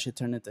 and then that shit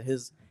turned into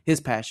his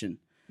passion.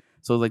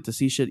 So like to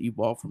see shit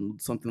evolve from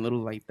something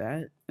little like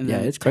that, and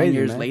then it's crazy. 10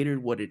 years later,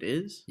 what it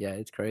is,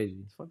 it's crazy.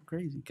 It's fucking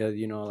crazy. Because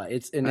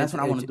that's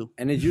what I want to do.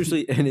 And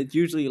it's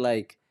usually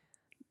like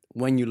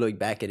when you look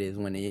back at it is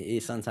when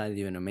it sometimes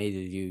even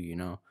amazes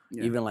you.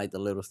 Even like the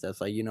little stuff.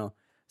 Like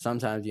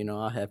sometimes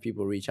I'll have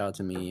people reach out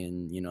to me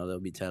and they'll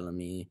be telling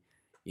me.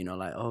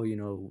 Like, oh,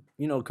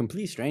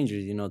 complete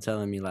strangers,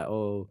 telling me like,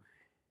 oh,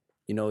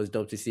 it's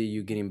dope to see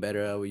you getting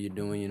better at what you're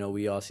doing.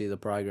 We all see the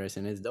progress,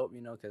 and it's dope,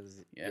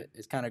 because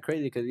it's kind of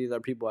crazy because these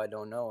are people I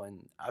don't know,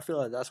 and I feel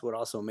like that's what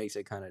also makes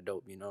it kind of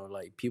dope,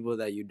 like people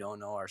that you don't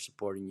know are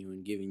supporting you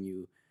and giving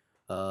you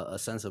a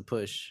sense of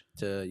push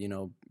to,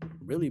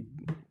 really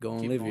go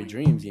and live your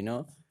dreams,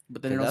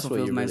 But then it also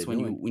feels nice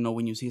when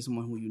when you see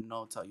someone who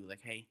tell you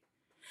like, hey.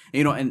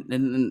 And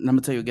I'm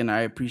gonna tell you again,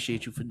 I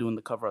appreciate you for doing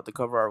the cover art. The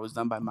cover art was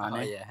done by Mane.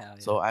 Oh, yeah, hell yeah.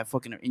 So I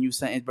fucking and you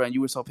sent it, bro. And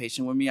you were so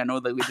patient with me. I know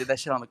that we did that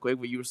shit on the quick,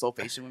 but you were so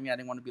patient with me. I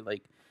didn't want to be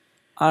like,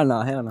 oh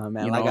no, hell no,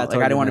 man. I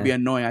didn't want to be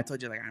annoying. I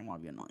told you like I didn't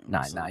want to be annoying.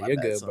 Nah, you're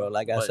good, bro.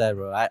 Like I said,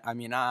 bro. I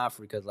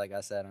offer because like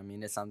I said,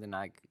 it's something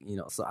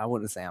so I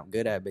wouldn't say I'm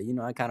good at, but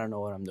I kind of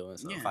know what I'm doing.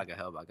 So if I can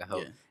help, I can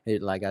help. Yeah.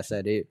 It, like I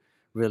said, it.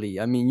 Really,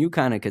 you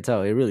kind of could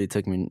tell. It really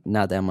took me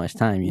not that much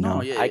time,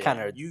 I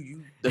kind of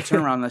the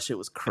turnaround on that shit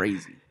was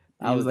crazy.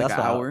 I was like an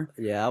hour.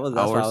 I was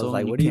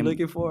like, what are you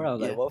looking for? I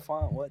was like, what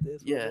font? What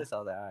this? What this? I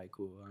was like, all right,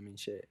 cool.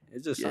 Shit.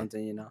 It's just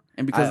something,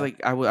 And because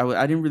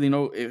I didn't really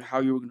know how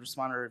you were going to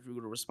respond or if you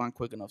were going to respond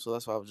quick enough. So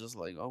that's why I was just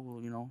like, oh,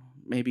 well,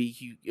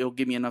 maybe it'll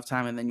give me enough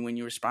time. And then when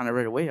you responded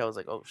right away, I was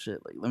like, oh,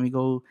 shit. Like, let me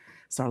go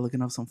start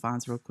looking up some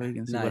fonts real quick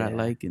and see what I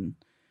like. And,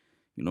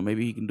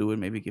 maybe he can do it.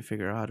 Maybe he can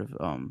figure out how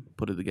to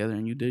put it together.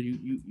 And you did.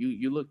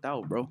 You looked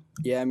out, bro.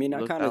 Yeah, I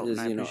kind of just,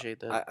 I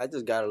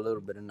just got a little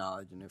bit of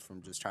knowledge in it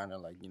from just trying to,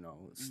 like,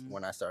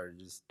 when I started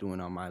just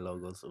doing all my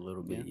logos a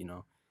little bit,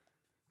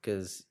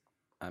 Because,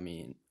 I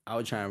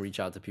would try and reach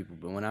out to people.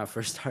 But when I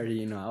first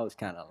started, I was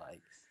kind of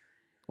like,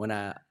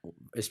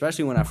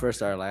 especially when I first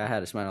started, like, I had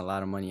to spend a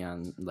lot of money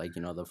on, like,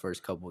 the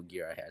first couple of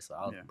gear I had. So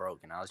I was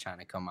broke. And I was trying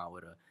to come out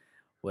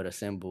with a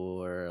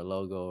symbol or a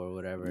logo or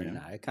whatever. Yeah. And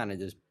I kind of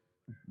just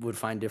would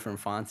find different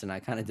fonts and I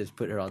kind of just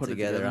put it all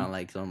together on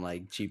like some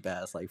like cheap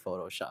ass like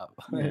Photoshop.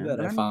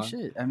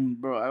 Shit.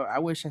 Bro, I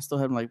wish I still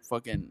had like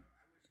fucking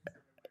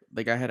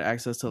like I had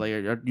access to like.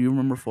 Do you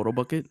remember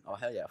PhotoBucket? Oh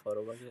hell yeah,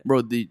 PhotoBucket.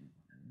 Bro, did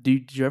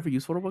you ever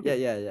use PhotoBucket?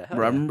 Yeah.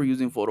 Bro, I remember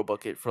using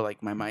PhotoBucket for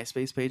like my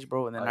MySpace page,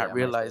 bro, and then not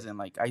realizing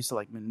like I used to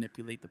like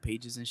manipulate the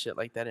pages and shit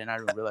like that, and I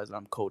didn't realize that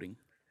I'm coding.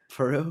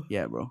 For real?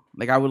 Yeah, bro.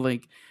 Like I would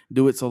like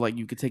do it so like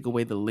you could take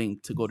away the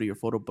link to go to your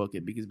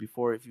PhotoBucket because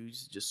before if you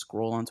just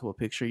scroll onto a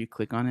picture, you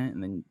click on it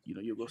and then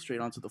you'll go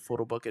straight onto the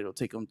PhotoBucket. It'll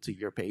take them to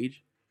your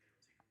page.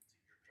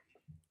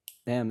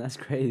 Damn, that's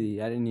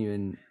crazy. I didn't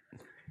even.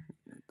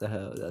 The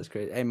hell, that's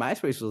crazy. Hey,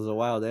 MySpace was a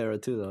wild era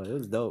too, though. It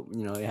was dope.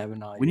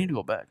 Having all. We need to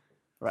go back.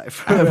 Right.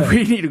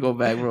 We need to go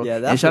back, bro. Yeah.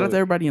 And shout out to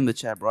everybody in the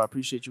chat, bro. I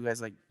appreciate you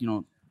guys like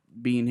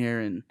being here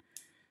and.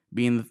 I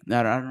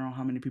don't know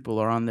how many people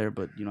are on there,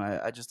 but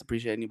I just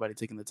appreciate anybody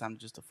taking the time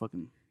just to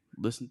fucking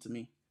listen to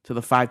me. To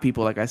the 5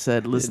 people, like I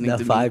said, listening to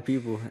me. 5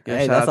 people. Yeah,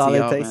 hey, that's all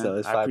it takes, though.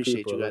 It's 5 people. I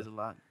appreciate you guys a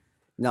lot.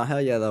 No,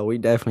 hell yeah, though. We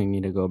definitely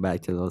need to go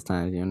back to those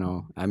times. I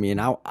want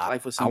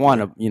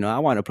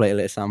to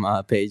playlist on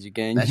my page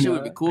again. That shit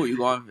would be cool. You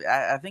go on.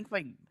 I think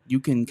like you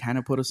can kind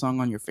of put a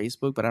song on your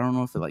Facebook, but I don't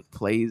know if it like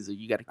plays or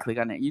you got to click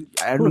on it.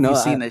 I don't know if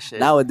you've seen that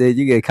shit. Nowadays,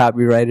 you get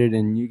copyrighted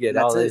and you get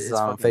all this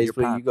on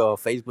Facebook. You go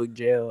Facebook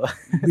jail.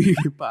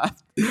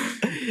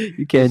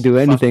 You can't do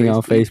anything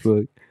on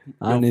Facebook,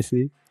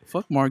 honestly.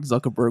 Fuck Mark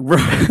Zuckerberg, bro.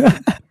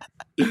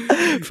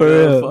 For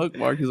real. Fuck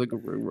Mark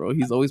Zuckerberg, bro.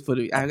 He's always put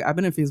it. I've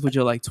been in Facebook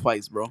jail like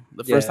twice, bro.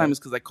 The first time is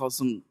because I called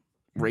some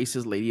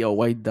racist lady a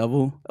white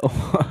devil,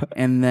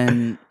 and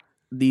then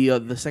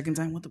the second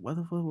time, what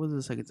was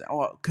the second time?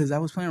 Oh, because I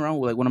was playing around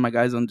with like one of my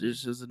guys on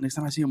just the next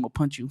time I see him, I'll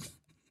punch you.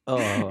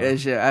 Yeah,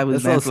 shit. I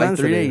was banned for like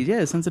 3 days.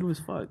 Yeah, sensitive as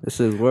fuck. This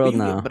is world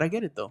now. But I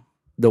get it though.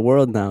 The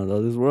world now,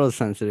 though. This world's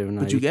sensitive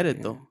now. But you get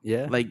it though.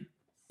 Yeah. Like,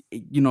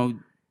 you know,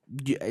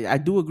 I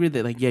do agree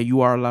that like, yeah,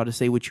 you are allowed to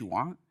say what you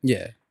want.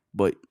 Yeah.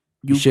 But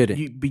you shouldn't.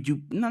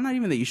 Not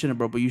even that you shouldn't,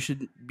 bro. But you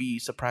shouldn't be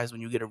surprised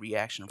when you get a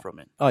reaction from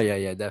it. Oh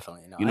yeah,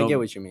 definitely. No, I get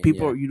what you mean.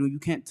 People, you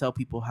can't tell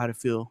people how to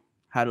feel,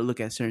 how to look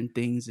at certain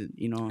things, and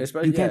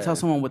you can't tell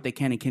someone what they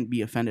can and can't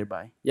be offended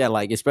by. Yeah,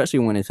 like especially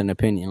when it's an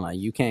opinion, like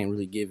you can't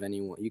really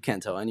you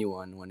can't tell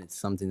anyone when it's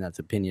something that's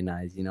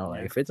opinionized.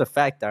 Like if it's a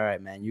fact, all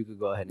right, man, you could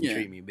go ahead and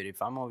treat me. But if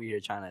I'm over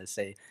here trying to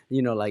say,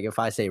 like if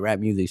I say rap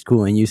music's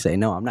cool and you say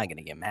no, I'm not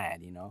gonna get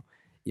mad.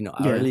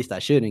 Or at least I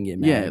shouldn't get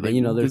mad. Yeah, but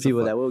there's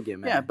people that will get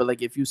mad. Yeah, but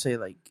like if you say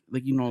like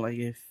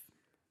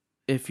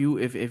if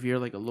you're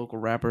like a local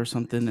rapper or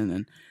something, and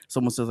then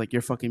someone says like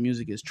your fucking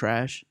music is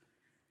trash,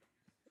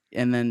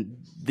 and then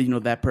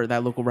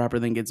that local rapper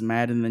then gets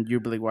mad, and then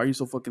you're like, why are you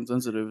so fucking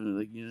sensitive?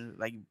 And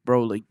like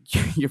bro, like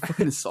you're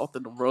fucking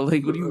insulting him, bro.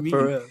 Like what do you mean?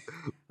 For real.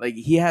 Like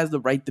he has the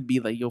right to be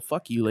like, yo,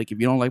 fuck you. Like if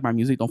you don't like my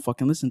music, don't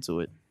fucking listen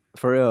to it.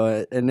 For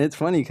real. And it's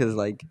funny because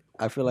like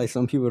I feel like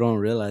some people don't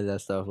realize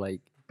that stuff.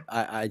 Like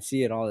I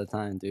see it all the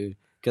time, dude.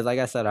 Because like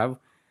I said,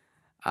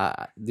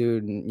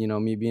 dude,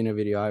 me being a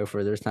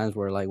videographer, there's times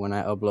where like when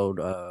I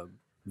upload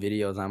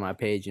videos on my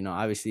page,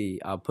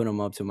 obviously I'll put them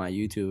up to my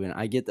YouTube and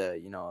I get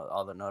the,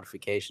 all the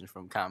notifications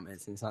from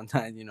comments, and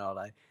sometimes,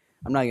 like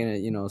I'm not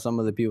gonna, some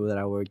of the people that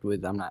I worked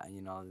with, I'm not,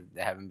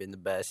 they haven't been the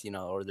best,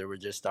 or they were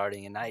just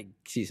starting, and I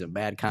see some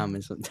bad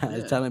comments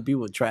sometimes telling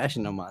people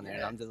trashing them on there,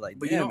 and I'm just like,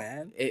 damn,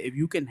 man. If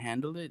you can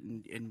handle it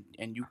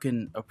and you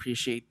can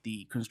appreciate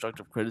the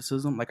constructive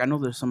criticism, like I know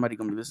there's somebody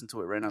gonna be listening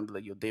to it right now and be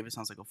like, yo, David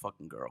sounds like a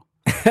fucking girl.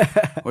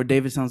 Or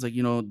David sounds like,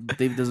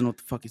 David doesn't know what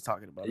the fuck he's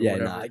talking about.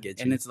 Yeah, I get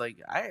you. And it's like,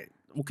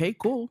 okay,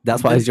 cool.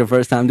 That's why it's your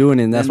first time doing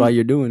it, and that's why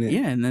you're doing it.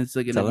 Yeah, and then it's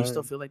like, you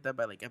still feel like that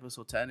by like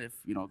episode 10. If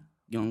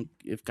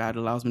if God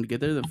allows me to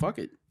get there, then fuck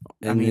it.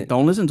 I mean,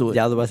 don't listen to it.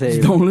 Yeah, I was about to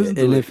say, don't listen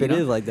to it. And if it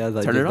is like that,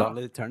 like, turn it off.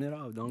 Turn it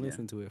off. Don't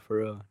listen to it, for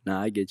real.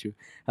 Nah, I get you.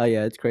 Oh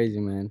yeah, it's crazy,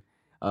 man.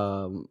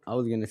 I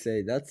was gonna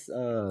say that's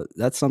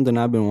something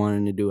I've been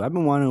wanting to do. I've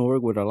been wanting to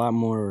work with a lot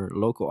more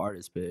local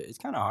artists, but it's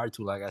kind of hard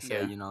to, like I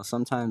said,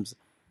 sometimes,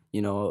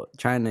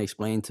 trying to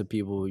explain to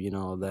people,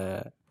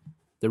 that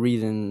the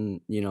reason,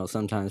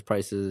 sometimes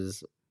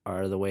prices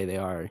are the way they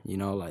are,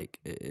 like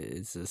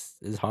it's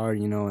hard,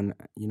 and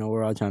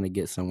we're all trying to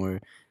get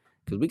somewhere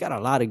because we got a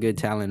lot of good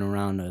talent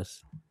around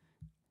us.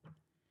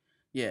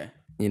 Yeah.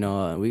 We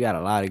got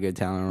a lot of good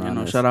talent around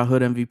us. Shout out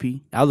Hood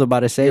MVP. I was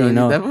about to say,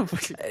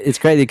 it's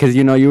crazy because,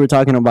 you were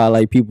talking about,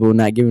 like, people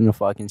not giving a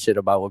fucking shit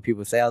about what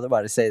people say. I was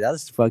about to say,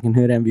 that's fucking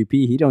Hood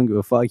MVP. He don't give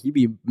a fuck. He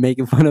be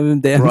making fun of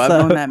him damn Bro, self. I've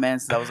known that man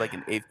since I was, like,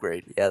 in 8th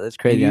grade. Yeah, that's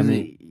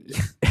crazy.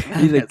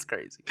 That's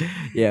crazy.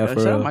 Yeah,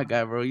 shout out my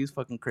guy, bro. He's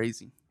fucking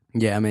crazy.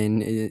 Yeah, I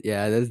mean,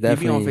 that's definitely.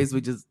 He be on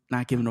Facebook just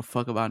not giving a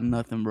fuck about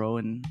nothing, bro.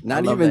 And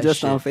not even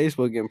just on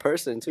Facebook, in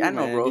person, too. I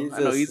know, man. bro. I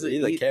know. He's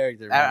a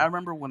character, man. I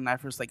remember when I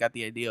first, like, got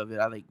the idea of it,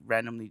 I, like,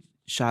 randomly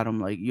shot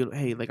him, like,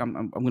 hey, like,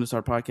 I'm going to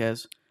start a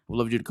podcast. Would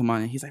love you to come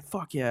on. And he's like,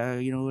 fuck yeah,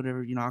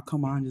 whatever. I'll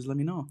come on. Just let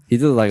me know.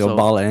 He's just like a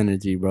ball of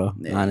energy, bro.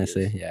 Yeah,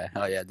 honestly. Yeah.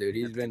 Oh, yeah, dude.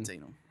 He's been.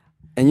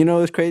 And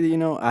it's crazy,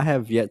 I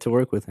have yet to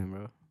work with him,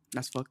 bro.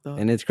 That's fucked up.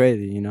 And it's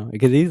crazy,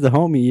 because he's the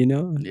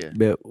homie, Yeah.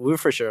 But we're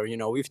for sure,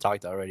 we've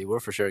talked already.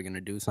 We're for sure going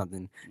to do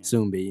something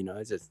soon, but,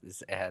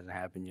 it hasn't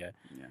happened yet.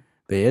 Yeah.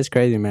 But it's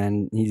crazy,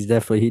 man. He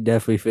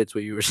definitely fits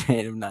what you were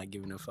saying of not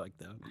giving a fuck,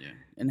 though. Yeah.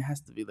 And it has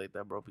to be like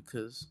that, bro,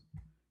 because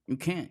you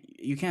can't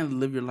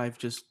live your life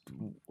just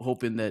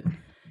hoping that,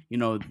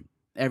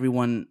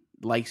 everyone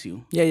likes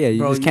you. Yeah, you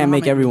just can't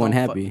make everyone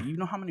happy. You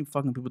know how many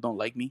fucking people don't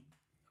like me?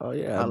 Oh,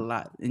 yeah. A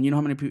lot. And you know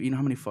how many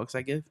fucks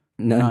I give?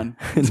 None.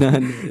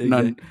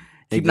 None.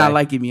 Keep not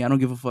liking me. I don't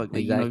give a fuck.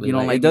 Like, exactly. You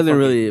don't like it doesn't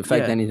really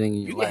affect anything.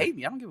 You can hate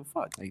me. I don't give a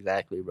fuck.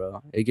 Exactly,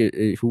 bro.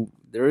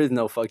 There is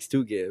no fucks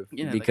to give.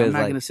 Yeah, because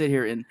I'm not gonna sit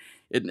here and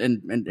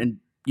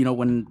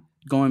when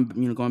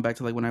going back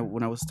to like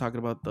when I was talking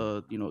about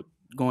the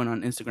going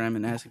on Instagram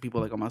and asking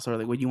people like on my story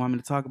like what do you want me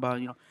to talk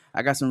about?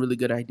 I got some really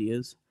good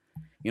ideas.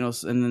 And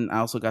then I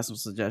also got some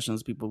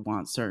suggestions. People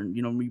want certain,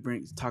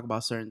 talk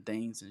about certain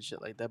things and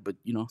shit like that. But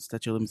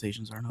statute of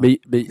limitations are not.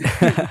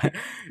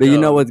 But you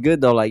know what's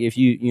good though? Like if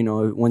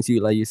once you,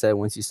 like you said,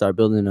 once you start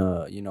building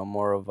a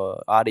more of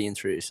a audience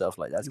for yourself,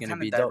 like that's gonna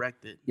be dope.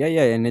 Yeah,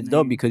 and it's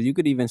dope because you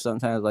could even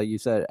sometimes, like you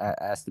said,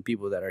 ask the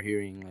people that are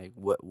hearing like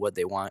what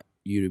they want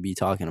you to be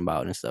talking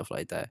about and stuff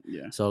like that.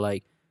 Yeah. So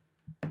like,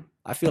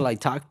 I feel like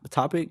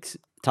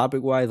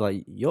topic wise,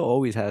 like you'll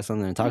always have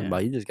something to talk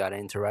about. You just gotta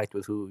interact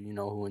with who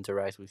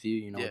interacts with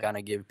you.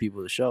 Gotta give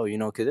people the show.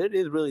 Because it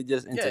is really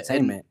just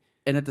entertainment.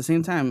 And at the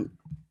same time,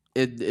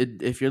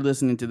 if you're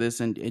listening to this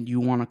and you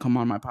want to come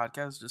on my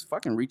podcast, just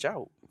fucking reach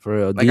out. For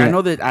real. Like I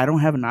know that I don't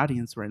have an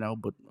audience right now,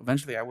 but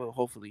eventually I will.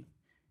 Hopefully,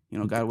 You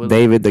know, God willing.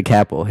 David the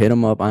Capo, hit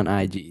him up on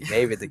IG.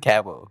 David the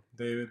Capo.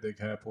 David the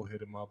Capo,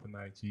 hit him up on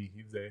IG.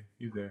 He's there.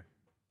 He's there.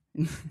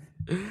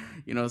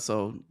 You know,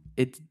 so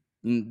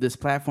this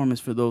platform is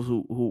for those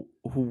who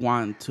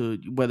want to,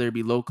 whether it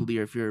be locally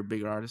or if you're a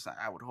bigger artist.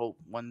 I would hope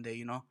one day,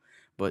 you know,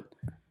 but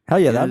hell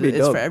yeah, that'd be dope.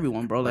 It's for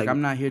everyone, bro. Like,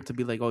 I'm not here to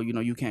be like, oh, you know,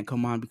 you can't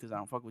come on because I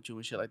don't fuck with you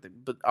and shit like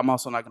that. But I'm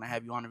also not gonna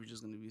have you on if you're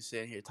just gonna be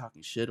sitting here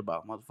talking shit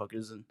about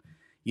motherfuckers and,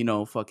 you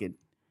know, fucking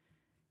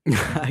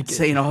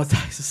saying all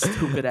types of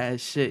stupid ass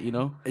shit, you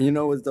know. And you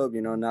know what's dope?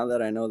 You know, now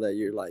that I know that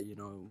you're like, you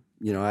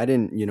know, I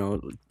didn't, you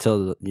know,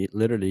 till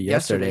literally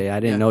yesterday I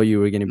didn't know you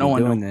were gonna be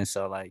doing this.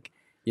 So like,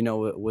 you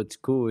know, what's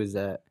cool is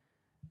that,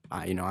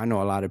 you know, I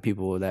know a lot of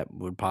people that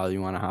would probably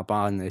want to hop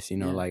on this. You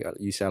know, like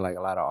you said, like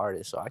a lot of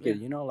artists. So I could,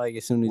 you know, like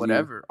as soon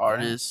as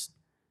artists,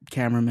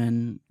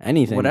 cameraman,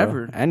 anything,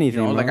 whatever, bro.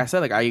 Anything. You know, bro. like I said,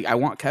 like I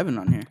want Kevin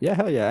on here. Yeah,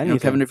 hell yeah. Anything. You know,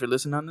 Kevin, if you're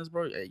listening on this,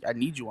 bro, I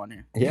need you on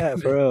here. Yeah,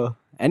 bro.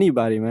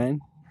 Anybody,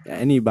 man.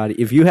 Anybody.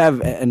 If you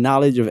have a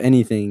knowledge of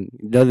anything,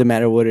 doesn't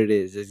matter what it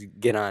is, just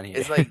get on here.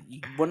 It's like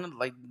one of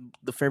like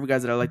the favorite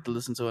guys that I like to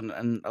listen to,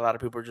 and a lot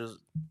of people are just,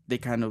 they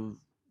kind of,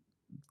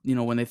 you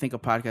know, when they think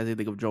of podcasts, they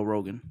think of Joe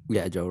Rogan.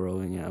 Yeah, Joe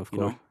Rogan. Yeah, of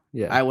course. Know?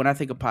 Yeah. When I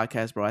think of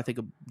podcasts, bro, I think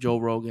of Joe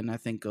Rogan. I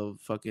think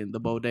of fucking the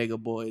Bodega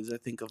Boys. I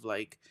think of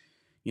like,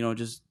 you know,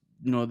 just,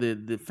 you know,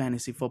 the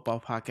fantasy football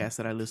podcast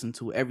that I listen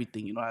to.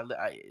 Everything, you know.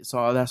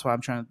 So that's why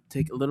I'm trying to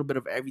take a little bit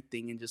of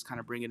everything and just kind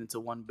of bring it into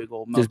one big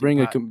old. Just bring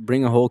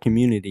a whole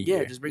community. Yeah,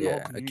 here. just bring a whole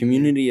community. A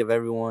community of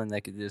everyone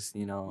that could just,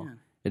 you know. Yeah.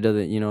 It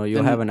doesn't, you know,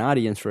 you'll have an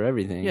audience for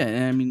everything. Yeah,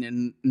 and I mean,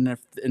 and if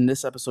in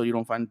this episode you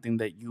don't find anything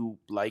that you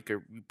like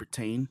or you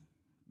pertain,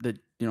 that,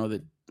 you know,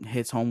 that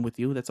hits home with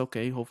you, that's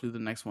okay. Hopefully the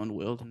next one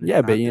will.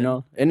 Yeah, but you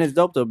know, and it's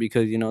dope though,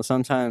 because, you know,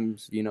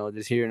 sometimes, you know,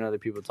 just hearing other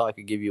people talk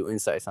could give you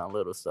insights on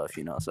little stuff,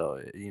 you know.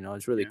 So, you know,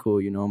 it's really cool.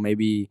 You know,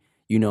 maybe,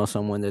 you know,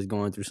 someone that's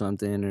going through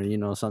something, or, you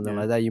know, something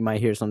like that, you might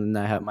hear something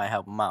that might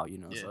help them out, you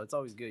know. So it's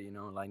always good, you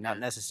know, like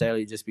not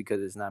necessarily just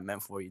because it's not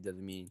meant for you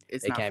doesn't mean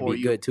it can't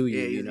be good to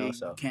you, you know.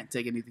 So you can't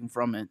take anything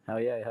from it. Hell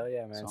yeah,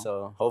 man.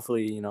 So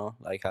hopefully, you know,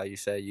 like how you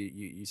said,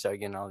 you start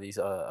getting all these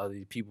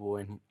people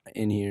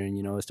in here, and,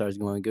 you know, it starts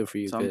going good for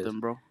you. Something,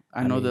 bro.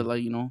 I know that,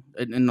 like, you know,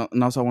 and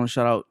also I want to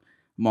shout out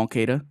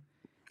Moncada.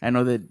 I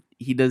know that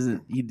he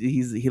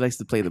likes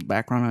to play the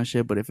background on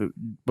shit, but for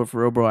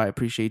real, bro, I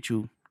appreciate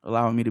you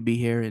allowing me to be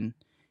here and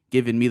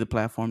giving me the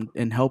platform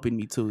and helping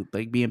me too,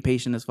 like being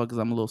patient as fuck, because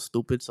I'm a little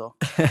stupid. So,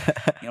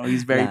 you know,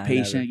 he's very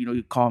patient. Never. You know,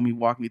 he call me,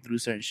 walk me through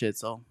certain shit.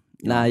 So,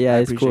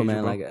 it's cool,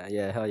 man. Like,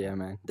 hell yeah,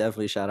 man.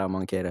 Definitely shout out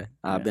Moncada.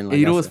 I've been like, and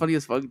you know what's funny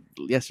as fuck?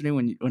 Yesterday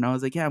when I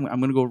was like, yeah, I'm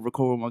gonna go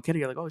record with Moncada,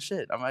 you're like, oh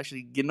shit, I'm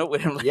actually getting up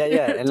with him. Like,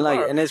 and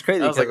like, and it's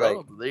crazy because like,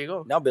 there you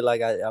go. No, but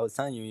like I was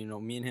telling you, you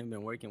know, me and him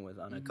been working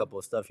on a couple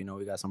of stuff. You know,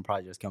 we got some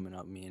projects coming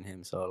up, me and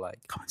him. So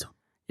like, coming soon.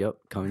 Yep,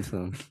 coming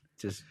soon.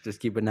 Just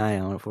keep an eye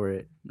on it for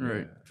it. Right.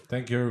 Yeah.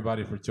 Thank you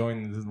everybody for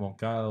joining. This is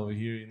Moncada over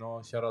here. You know,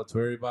 shout out to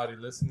everybody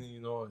listening. You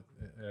know,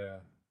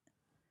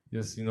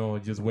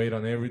 just wait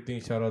on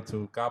everything. Shout out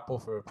to Capo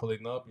for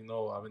pulling up. You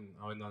know, I've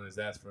been on his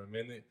ass for a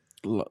minute,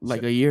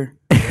 like a year,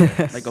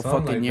 like a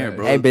fucking like year, that.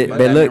 bro. Hey,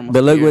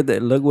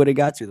 but look what it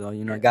got you though.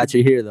 You know, it got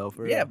you here though.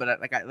 For real. But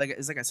like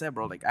I said,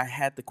 bro. Like I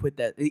had to quit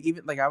that.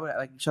 Even like I would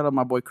like shout out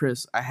my boy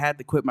Chris. I had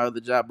to quit my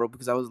other job, bro,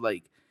 because I was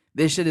like,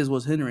 this shit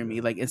was hindering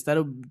me. Like, instead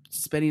of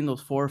spending those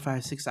 4 or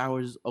 5, 6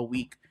 hours a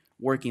week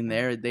working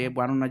there,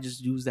 why don't I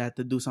just use that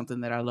to do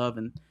something that I love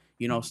and,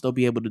 you know, still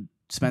be able to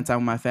spend time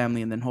with my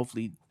family, and then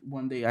hopefully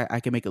one day I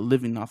can make a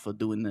living off of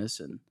doing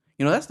this. And,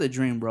 you know, that's the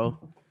dream, bro.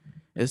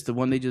 It's to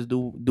one day just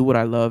do what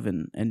I love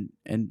and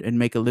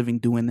make a living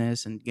doing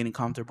this and getting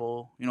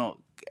comfortable. You know,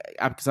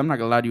 because I'm not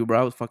gonna lie to you, bro.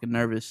 I was fucking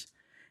nervous.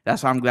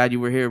 That's why I'm glad you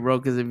were here, bro.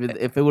 Because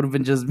if it would have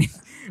been just me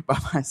by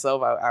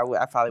myself,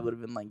 I probably would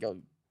have been like, yo,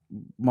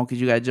 Monkeys,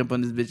 you gotta jump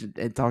on this bitch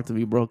and talk to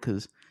me, bro.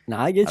 Cause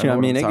I get you. I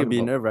mean, it could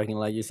be nerve wracking,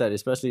 like you said,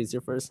 especially it's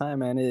your first time,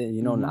 man.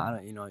 You know,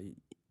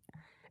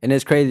 and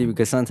it's crazy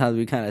because sometimes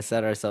we kind of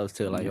set ourselves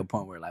to like a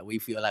point where like we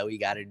feel like we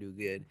gotta do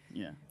good.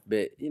 Yeah.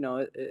 But you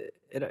know,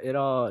 it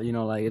all, you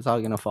know, like it's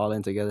all gonna fall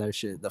in together.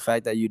 Shit, the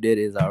fact that you did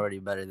is already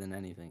better than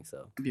anything.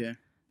 So yeah.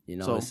 You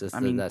know, so, it's just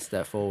that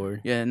step forward.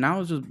 Yeah,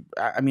 now it's just,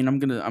 I mean, I'm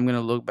gonna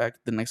look back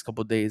the next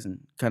couple of days and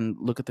kind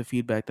of look at the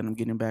feedback that I'm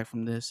getting back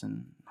from this,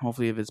 and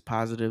hopefully, if it's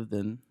positive,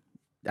 then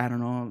I don't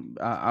know.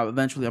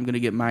 Eventually, I'm gonna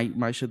get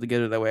my shit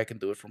together. That way, I can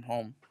do it from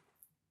home,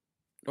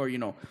 or you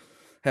know,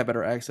 have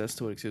better access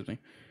to it. Excuse me,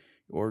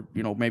 or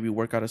you know, maybe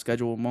work out a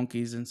schedule with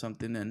Monkeys and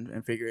something,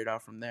 and figure it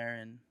out from there.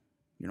 And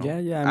you know,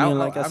 yeah. I mean,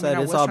 like I said,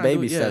 it's all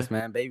baby steps,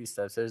 man. Baby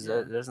steps.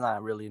 There's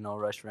not really no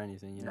rush for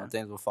anything. You know,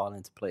 things will fall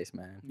into place,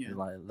 man. Yeah.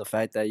 Like the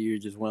fact that you're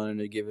just willing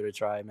to give it a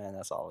try, man.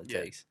 That's all it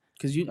takes.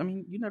 Because you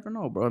never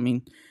know, bro. I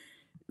mean,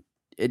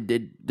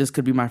 this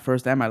could be my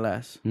first and my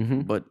last.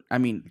 Mm-hmm. But I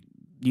mean,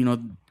 you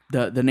know.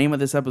 The name of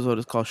this episode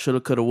is called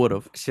Shoulda, Coulda,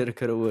 Woulda. Shoulda,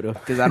 Coulda, Woulda.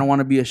 Because I don't want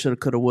to be a shoulda,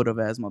 coulda, woulda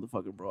ass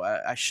motherfucker, bro.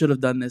 I should have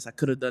done this. I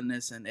could have done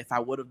this. And if I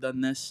would have done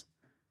this,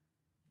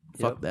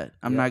 fuck that.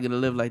 I'm not going to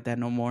live like that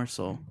no more.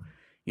 So,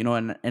 you know,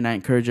 and I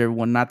encourage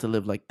everyone not to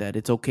live like that.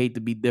 It's okay to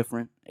be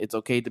different. It's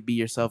okay to be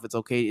yourself. It's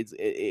okay.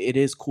 It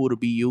is cool to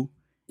be you.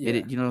 Yeah.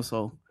 You know,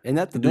 so and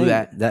that's the do thing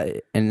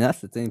that. and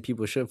that's the thing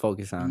people should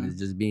focus on is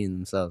just being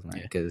themselves,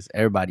 man, because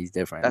everybody's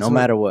different, no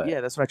matter what.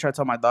 Yeah, that's what I try to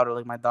tell my daughter.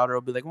 Like my daughter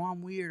will be like, "Well,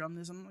 I'm weird on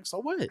this." I'm like, "So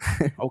what?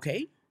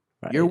 Okay,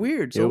 Right. you're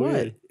weird. So You're what?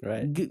 weird,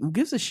 right? Who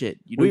gives a shit?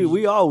 You know,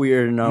 We all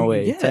weird in our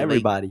way to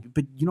everybody. Like,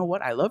 but you know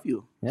what? I love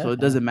you, Yeah, so it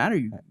doesn't matter.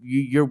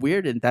 You're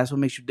weird, and that's what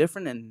makes you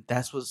different, and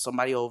that's what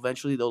somebody will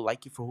eventually they'll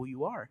like you for who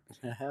you are.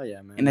 Hell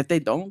yeah, man. And if they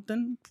don't,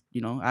 then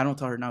you know I don't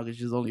tell her now because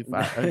she's only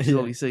 5. She's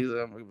only 6.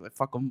 I'm like,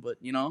 fuck them, but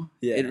you know,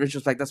 in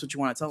retrospect, that's what you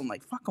want to tell them.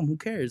 Like, fuck them. Who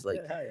cares? Like,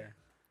 hell yeah.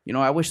 You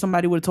know, I wish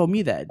somebody would have told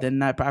me that.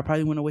 Then I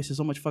probably wouldn't have wasted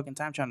so much fucking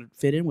time trying to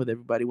fit in with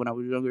everybody when I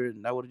was younger,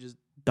 and I would have just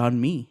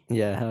done me.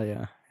 Yeah, hell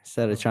yeah.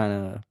 Instead of trying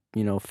to,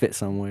 you know, fit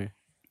somewhere.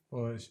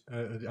 Well,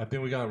 I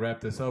think we gotta wrap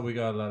this up. We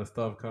got a lot of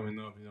stuff coming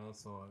up, you know.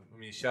 So I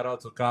mean, shout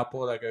out to Capo,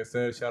 like I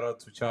said. Shout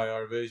out to Chai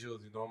Art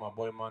Visuals, you know, my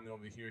boy Manny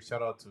over here.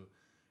 Shout out to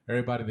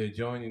everybody that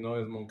joined, you know.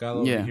 It's Moncada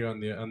over here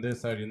on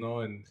this side, you know.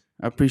 And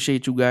I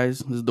appreciate you guys.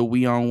 This is the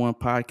We On One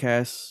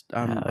podcast.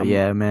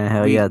 Yeah, man.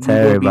 Hell yeah, tell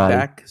everybody. We'll be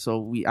back.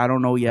 So I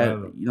don't know yet.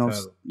 You know,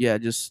 yeah,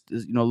 just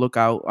look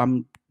out.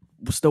 I'm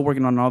still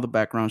working on all the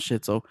background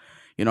shit. So,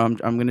 you know,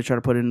 I'm gonna try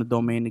to put in the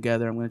domain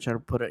together. I'm gonna try to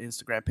put an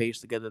Instagram page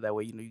together. That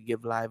way, you know, you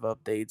give live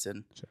updates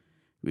and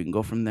we can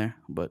go from there.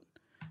 But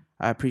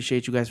I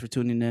appreciate you guys for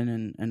tuning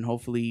in, and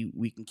hopefully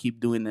we can keep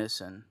doing this.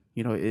 And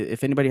you know,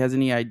 if anybody has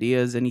any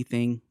ideas,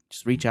 anything,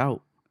 just reach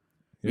out.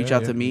 Reach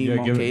out to me,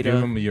 Moncada. Give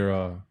them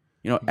your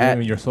you know,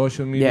 at your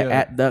social media. Yeah,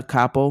 at the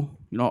Capo.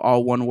 You know,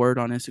 all one word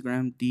on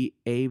Instagram.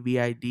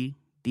 DAVID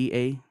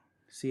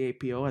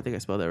DACAPO. I think I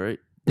spelled that right.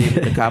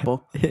 David the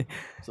Capo.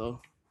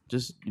 So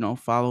just, you know,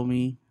 follow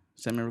me.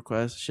 Send me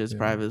requests. Shit's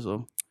private.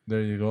 So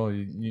there you go.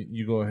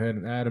 You go ahead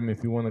and add him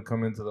if you want to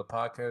come into the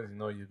podcast. You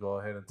know, you go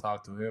ahead and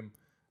talk to him.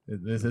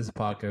 This is his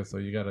podcast, so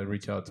you gotta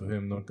reach out to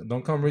him.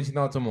 Don't come reaching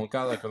out to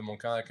Moncada because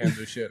Moncada can't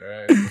do shit. All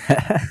right.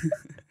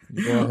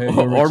 You go ahead,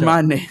 or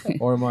my name.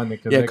 Or my name.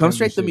 Yeah, come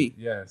straight to me.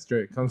 Yeah,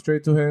 straight. Come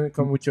straight to him.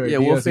 Come with your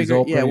ideas. We'll figure.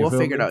 Open, we'll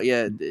figure it out.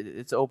 Yeah,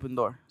 it's an open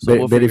door.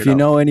 So but if you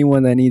know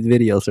anyone that needs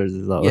video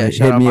services, though,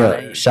 hit me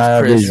up. Shy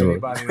Art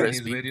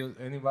Visuals.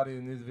 Anybody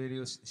in these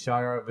videos, Shy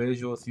Art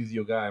Visuals, he's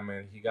your guy,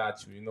 man. He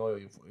got you. You know,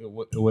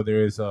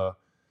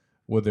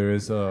 whether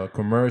it's a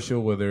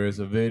commercial, whether it's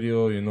a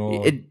video, you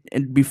know.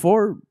 And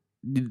before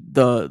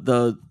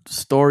the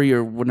story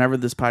or whenever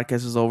this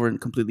podcast is over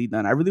and completely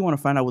done, I really want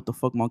to find out what the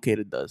fuck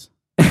Moncada does.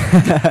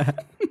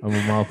 I'm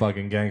a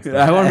motherfucking gangster.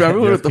 I wonder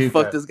what the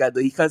fuck this guy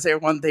does. He cuts hair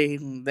one day,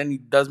 and then he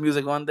does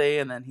music one day,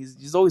 and then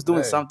he's always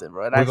doing something,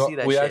 bro. And I see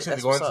that. We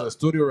actually going to the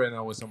studio right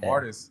now with some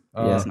artists.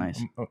 Yeah, that's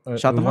nice.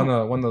 Shout them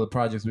out. One of the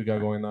projects we got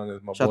going on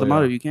is my shout boy, them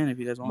out if you can, if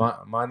you guys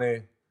want.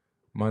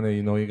 Mane,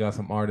 you know, you got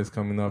some artists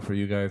coming up for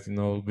you guys. You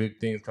know, big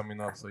things coming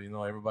up. So, you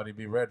know, everybody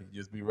be ready.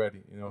 Just be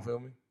ready. You know,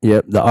 feel me?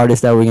 Yep. The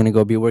artist that we're going to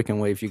go be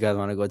working with, if you guys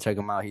want to go check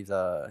him out, he's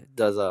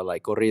does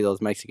like corridos,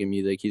 Mexican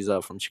music. He's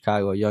from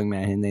Chicago, young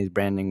man. His name's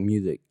Branding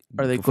Music.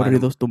 Are they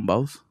corridos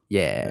tumbados?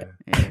 Yeah.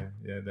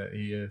 That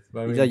he is.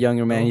 But he's a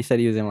younger man. He said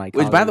he was in like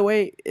college. Which, by the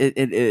way,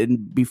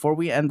 before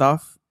we end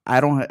off,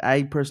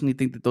 I personally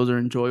think that those are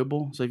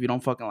enjoyable. So if you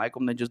don't fucking like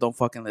them, then just don't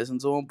fucking listen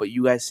to them. But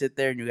you guys sit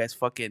there and you guys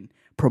fucking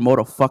promote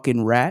a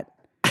fucking rat.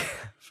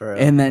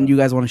 And then you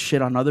guys want to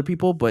shit on other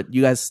people, but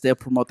you guys still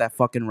promote that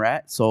fucking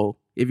rat. So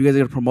if you guys are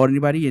gonna promote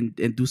anybody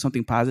and do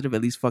something positive,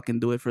 at least fucking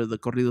do it for the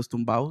corridos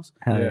tumbados.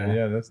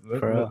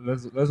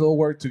 Let's all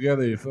work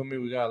together. You feel me?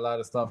 We got a lot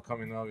of stuff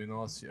coming up. You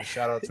know,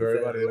 shout out to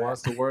everybody that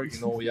wants to work.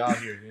 You know, we out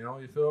here. You know,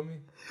 you feel me?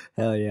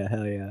 Hell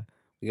yeah.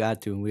 We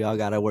got to. We all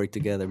gotta work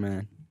together,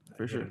 man.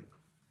 For sure.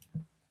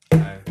 All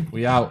right,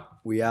 we out.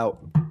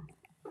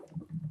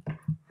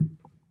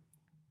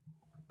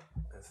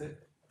 That's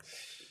it.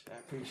 I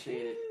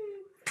appreciate it.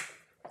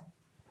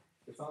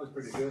 It sounds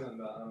pretty good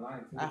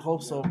online too. I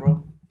hope so,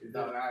 bro. No,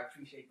 I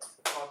appreciate the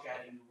fuck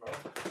out of you, bro.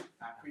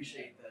 I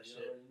appreciate that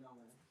shit.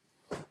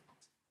 So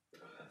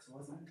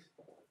what's next?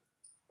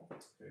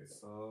 Okay,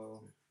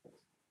 so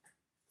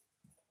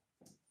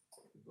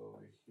go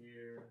over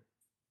here.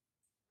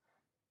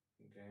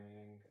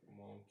 Gang,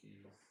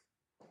 monkeys.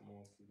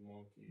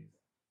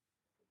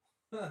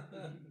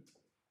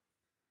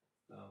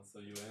 So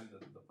you end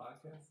the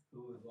podcast?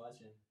 Who was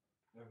watching?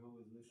 Or who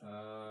was listening?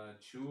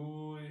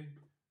 Chewy,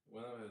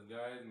 one of his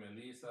guys,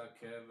 Melissa,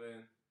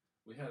 Kevin.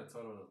 We had a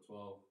total of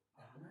 12.